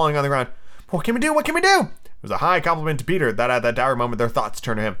Nibs, falling on the ground. What can we do? What can we do? It was a high compliment to Peter that at that dire moment their thoughts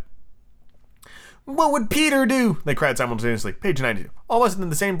turned to him. What would Peter do? They cried simultaneously. Page 92. Almost in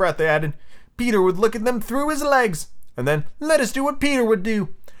the same breath they added, Peter would look at them through his legs. And then, let us do what Peter would do.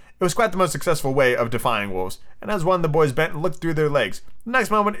 It was quite the most successful way of defying wolves, and as one the boys bent and looked through their legs. The next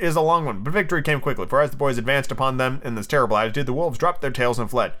moment is a long one, but victory came quickly, for as the boys advanced upon them in this terrible attitude, the wolves dropped their tails and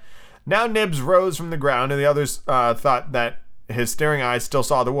fled. Now Nibs rose from the ground, and the others thought that his staring eyes still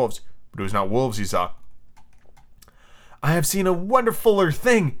saw the wolves, but it was not wolves he saw. I have seen a wonderfuller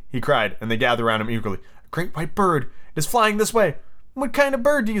thing, he cried, and they gathered around him eagerly. A great white bird. It is flying this way. What kind of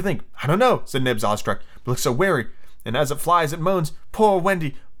bird do you think? I don't know, said Nibs, awestruck, but looks so wary. And as it flies, it moans, Poor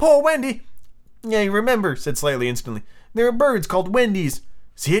Wendy! Poor Wendy! Yeah, you remember, said Slightly instantly. There are birds called Wendy's.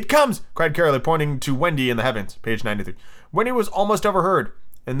 See, it comes, cried Carolee, pointing to Wendy in the heavens. Page 93. Wendy was almost overheard,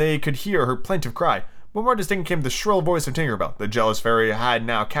 and they could hear her plaintive cry. But more distinct came the shrill voice of Tinkerbell. The jealous fairy had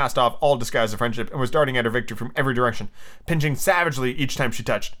now cast off all disguise of friendship and was darting at her victor from every direction, pinching savagely each time she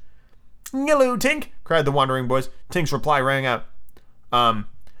touched. Hello, Tink, cried the wandering boys. Tink's reply rang out.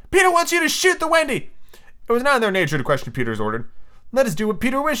 Peter wants you to shoot the Wendy! It was not in their nature to question Peter's order. Let us do what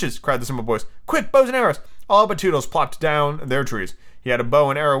Peter wishes, cried the simple boys. Quick, bows and arrows! All but Toodles plopped down their trees. He had a bow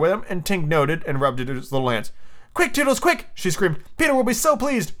and arrow with him, and Tink noted and rubbed it in his little hands. Quick, Toodles, quick! She screamed. Peter will be so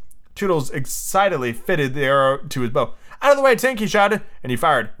pleased! Toodles excitedly fitted the arrow to his bow. Out of the way, Tink, he shouted, and he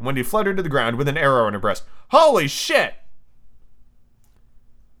fired, and Wendy fluttered to the ground with an arrow in her breast. Holy shit!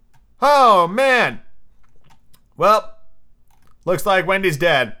 Oh, man! Well, looks like Wendy's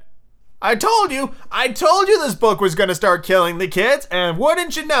dead. I told you this book was gonna start killing the kids, and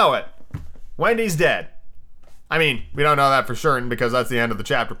wouldn't you know it? Wendy's dead. I mean, we don't know that for certain because that's the end of the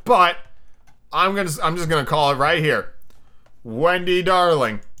chapter, but I'm just gonna call it right here. Wendy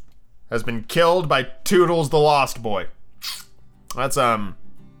Darling has been killed by Toodles the Lost Boy. That's a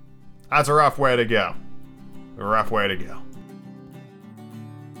rough way to go. A rough way to go.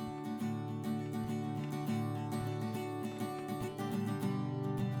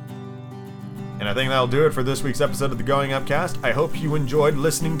 And I think that'll do it for this week's episode of the Going Upcast. I hope you enjoyed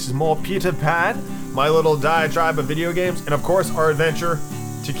listening to more Peter Pan, my little diatribe of video games, and of course our adventure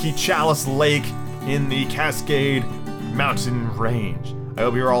to Keechelus Lake in the Cascade Mountain Range. I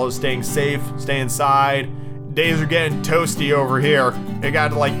hope you're all staying safe, stay inside. Days are getting toasty over here. It got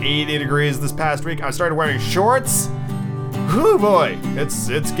to like 80 degrees this past week. I started wearing shorts. Whew, boy,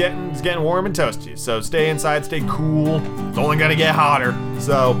 it's getting warm and toasty. So stay inside, stay cool. It's only gonna get hotter.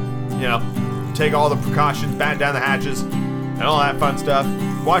 So, take all the precautions, batten down the hatches, and all that fun stuff.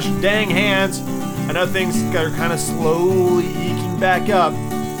 Wash your dang hands. I know things are kind of slowly eking back up,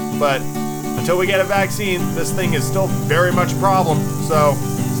 but until we get a vaccine, this thing is still very much a problem. So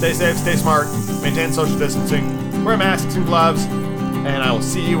stay safe, stay smart, maintain social distancing, wear masks and gloves, and I will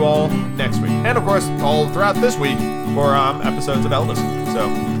see you all next week. And of course, all throughout this week for episodes of Elvis. So,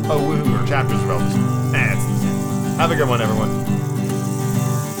 or chapters of Elvis. It's the same. Have a good one, everyone.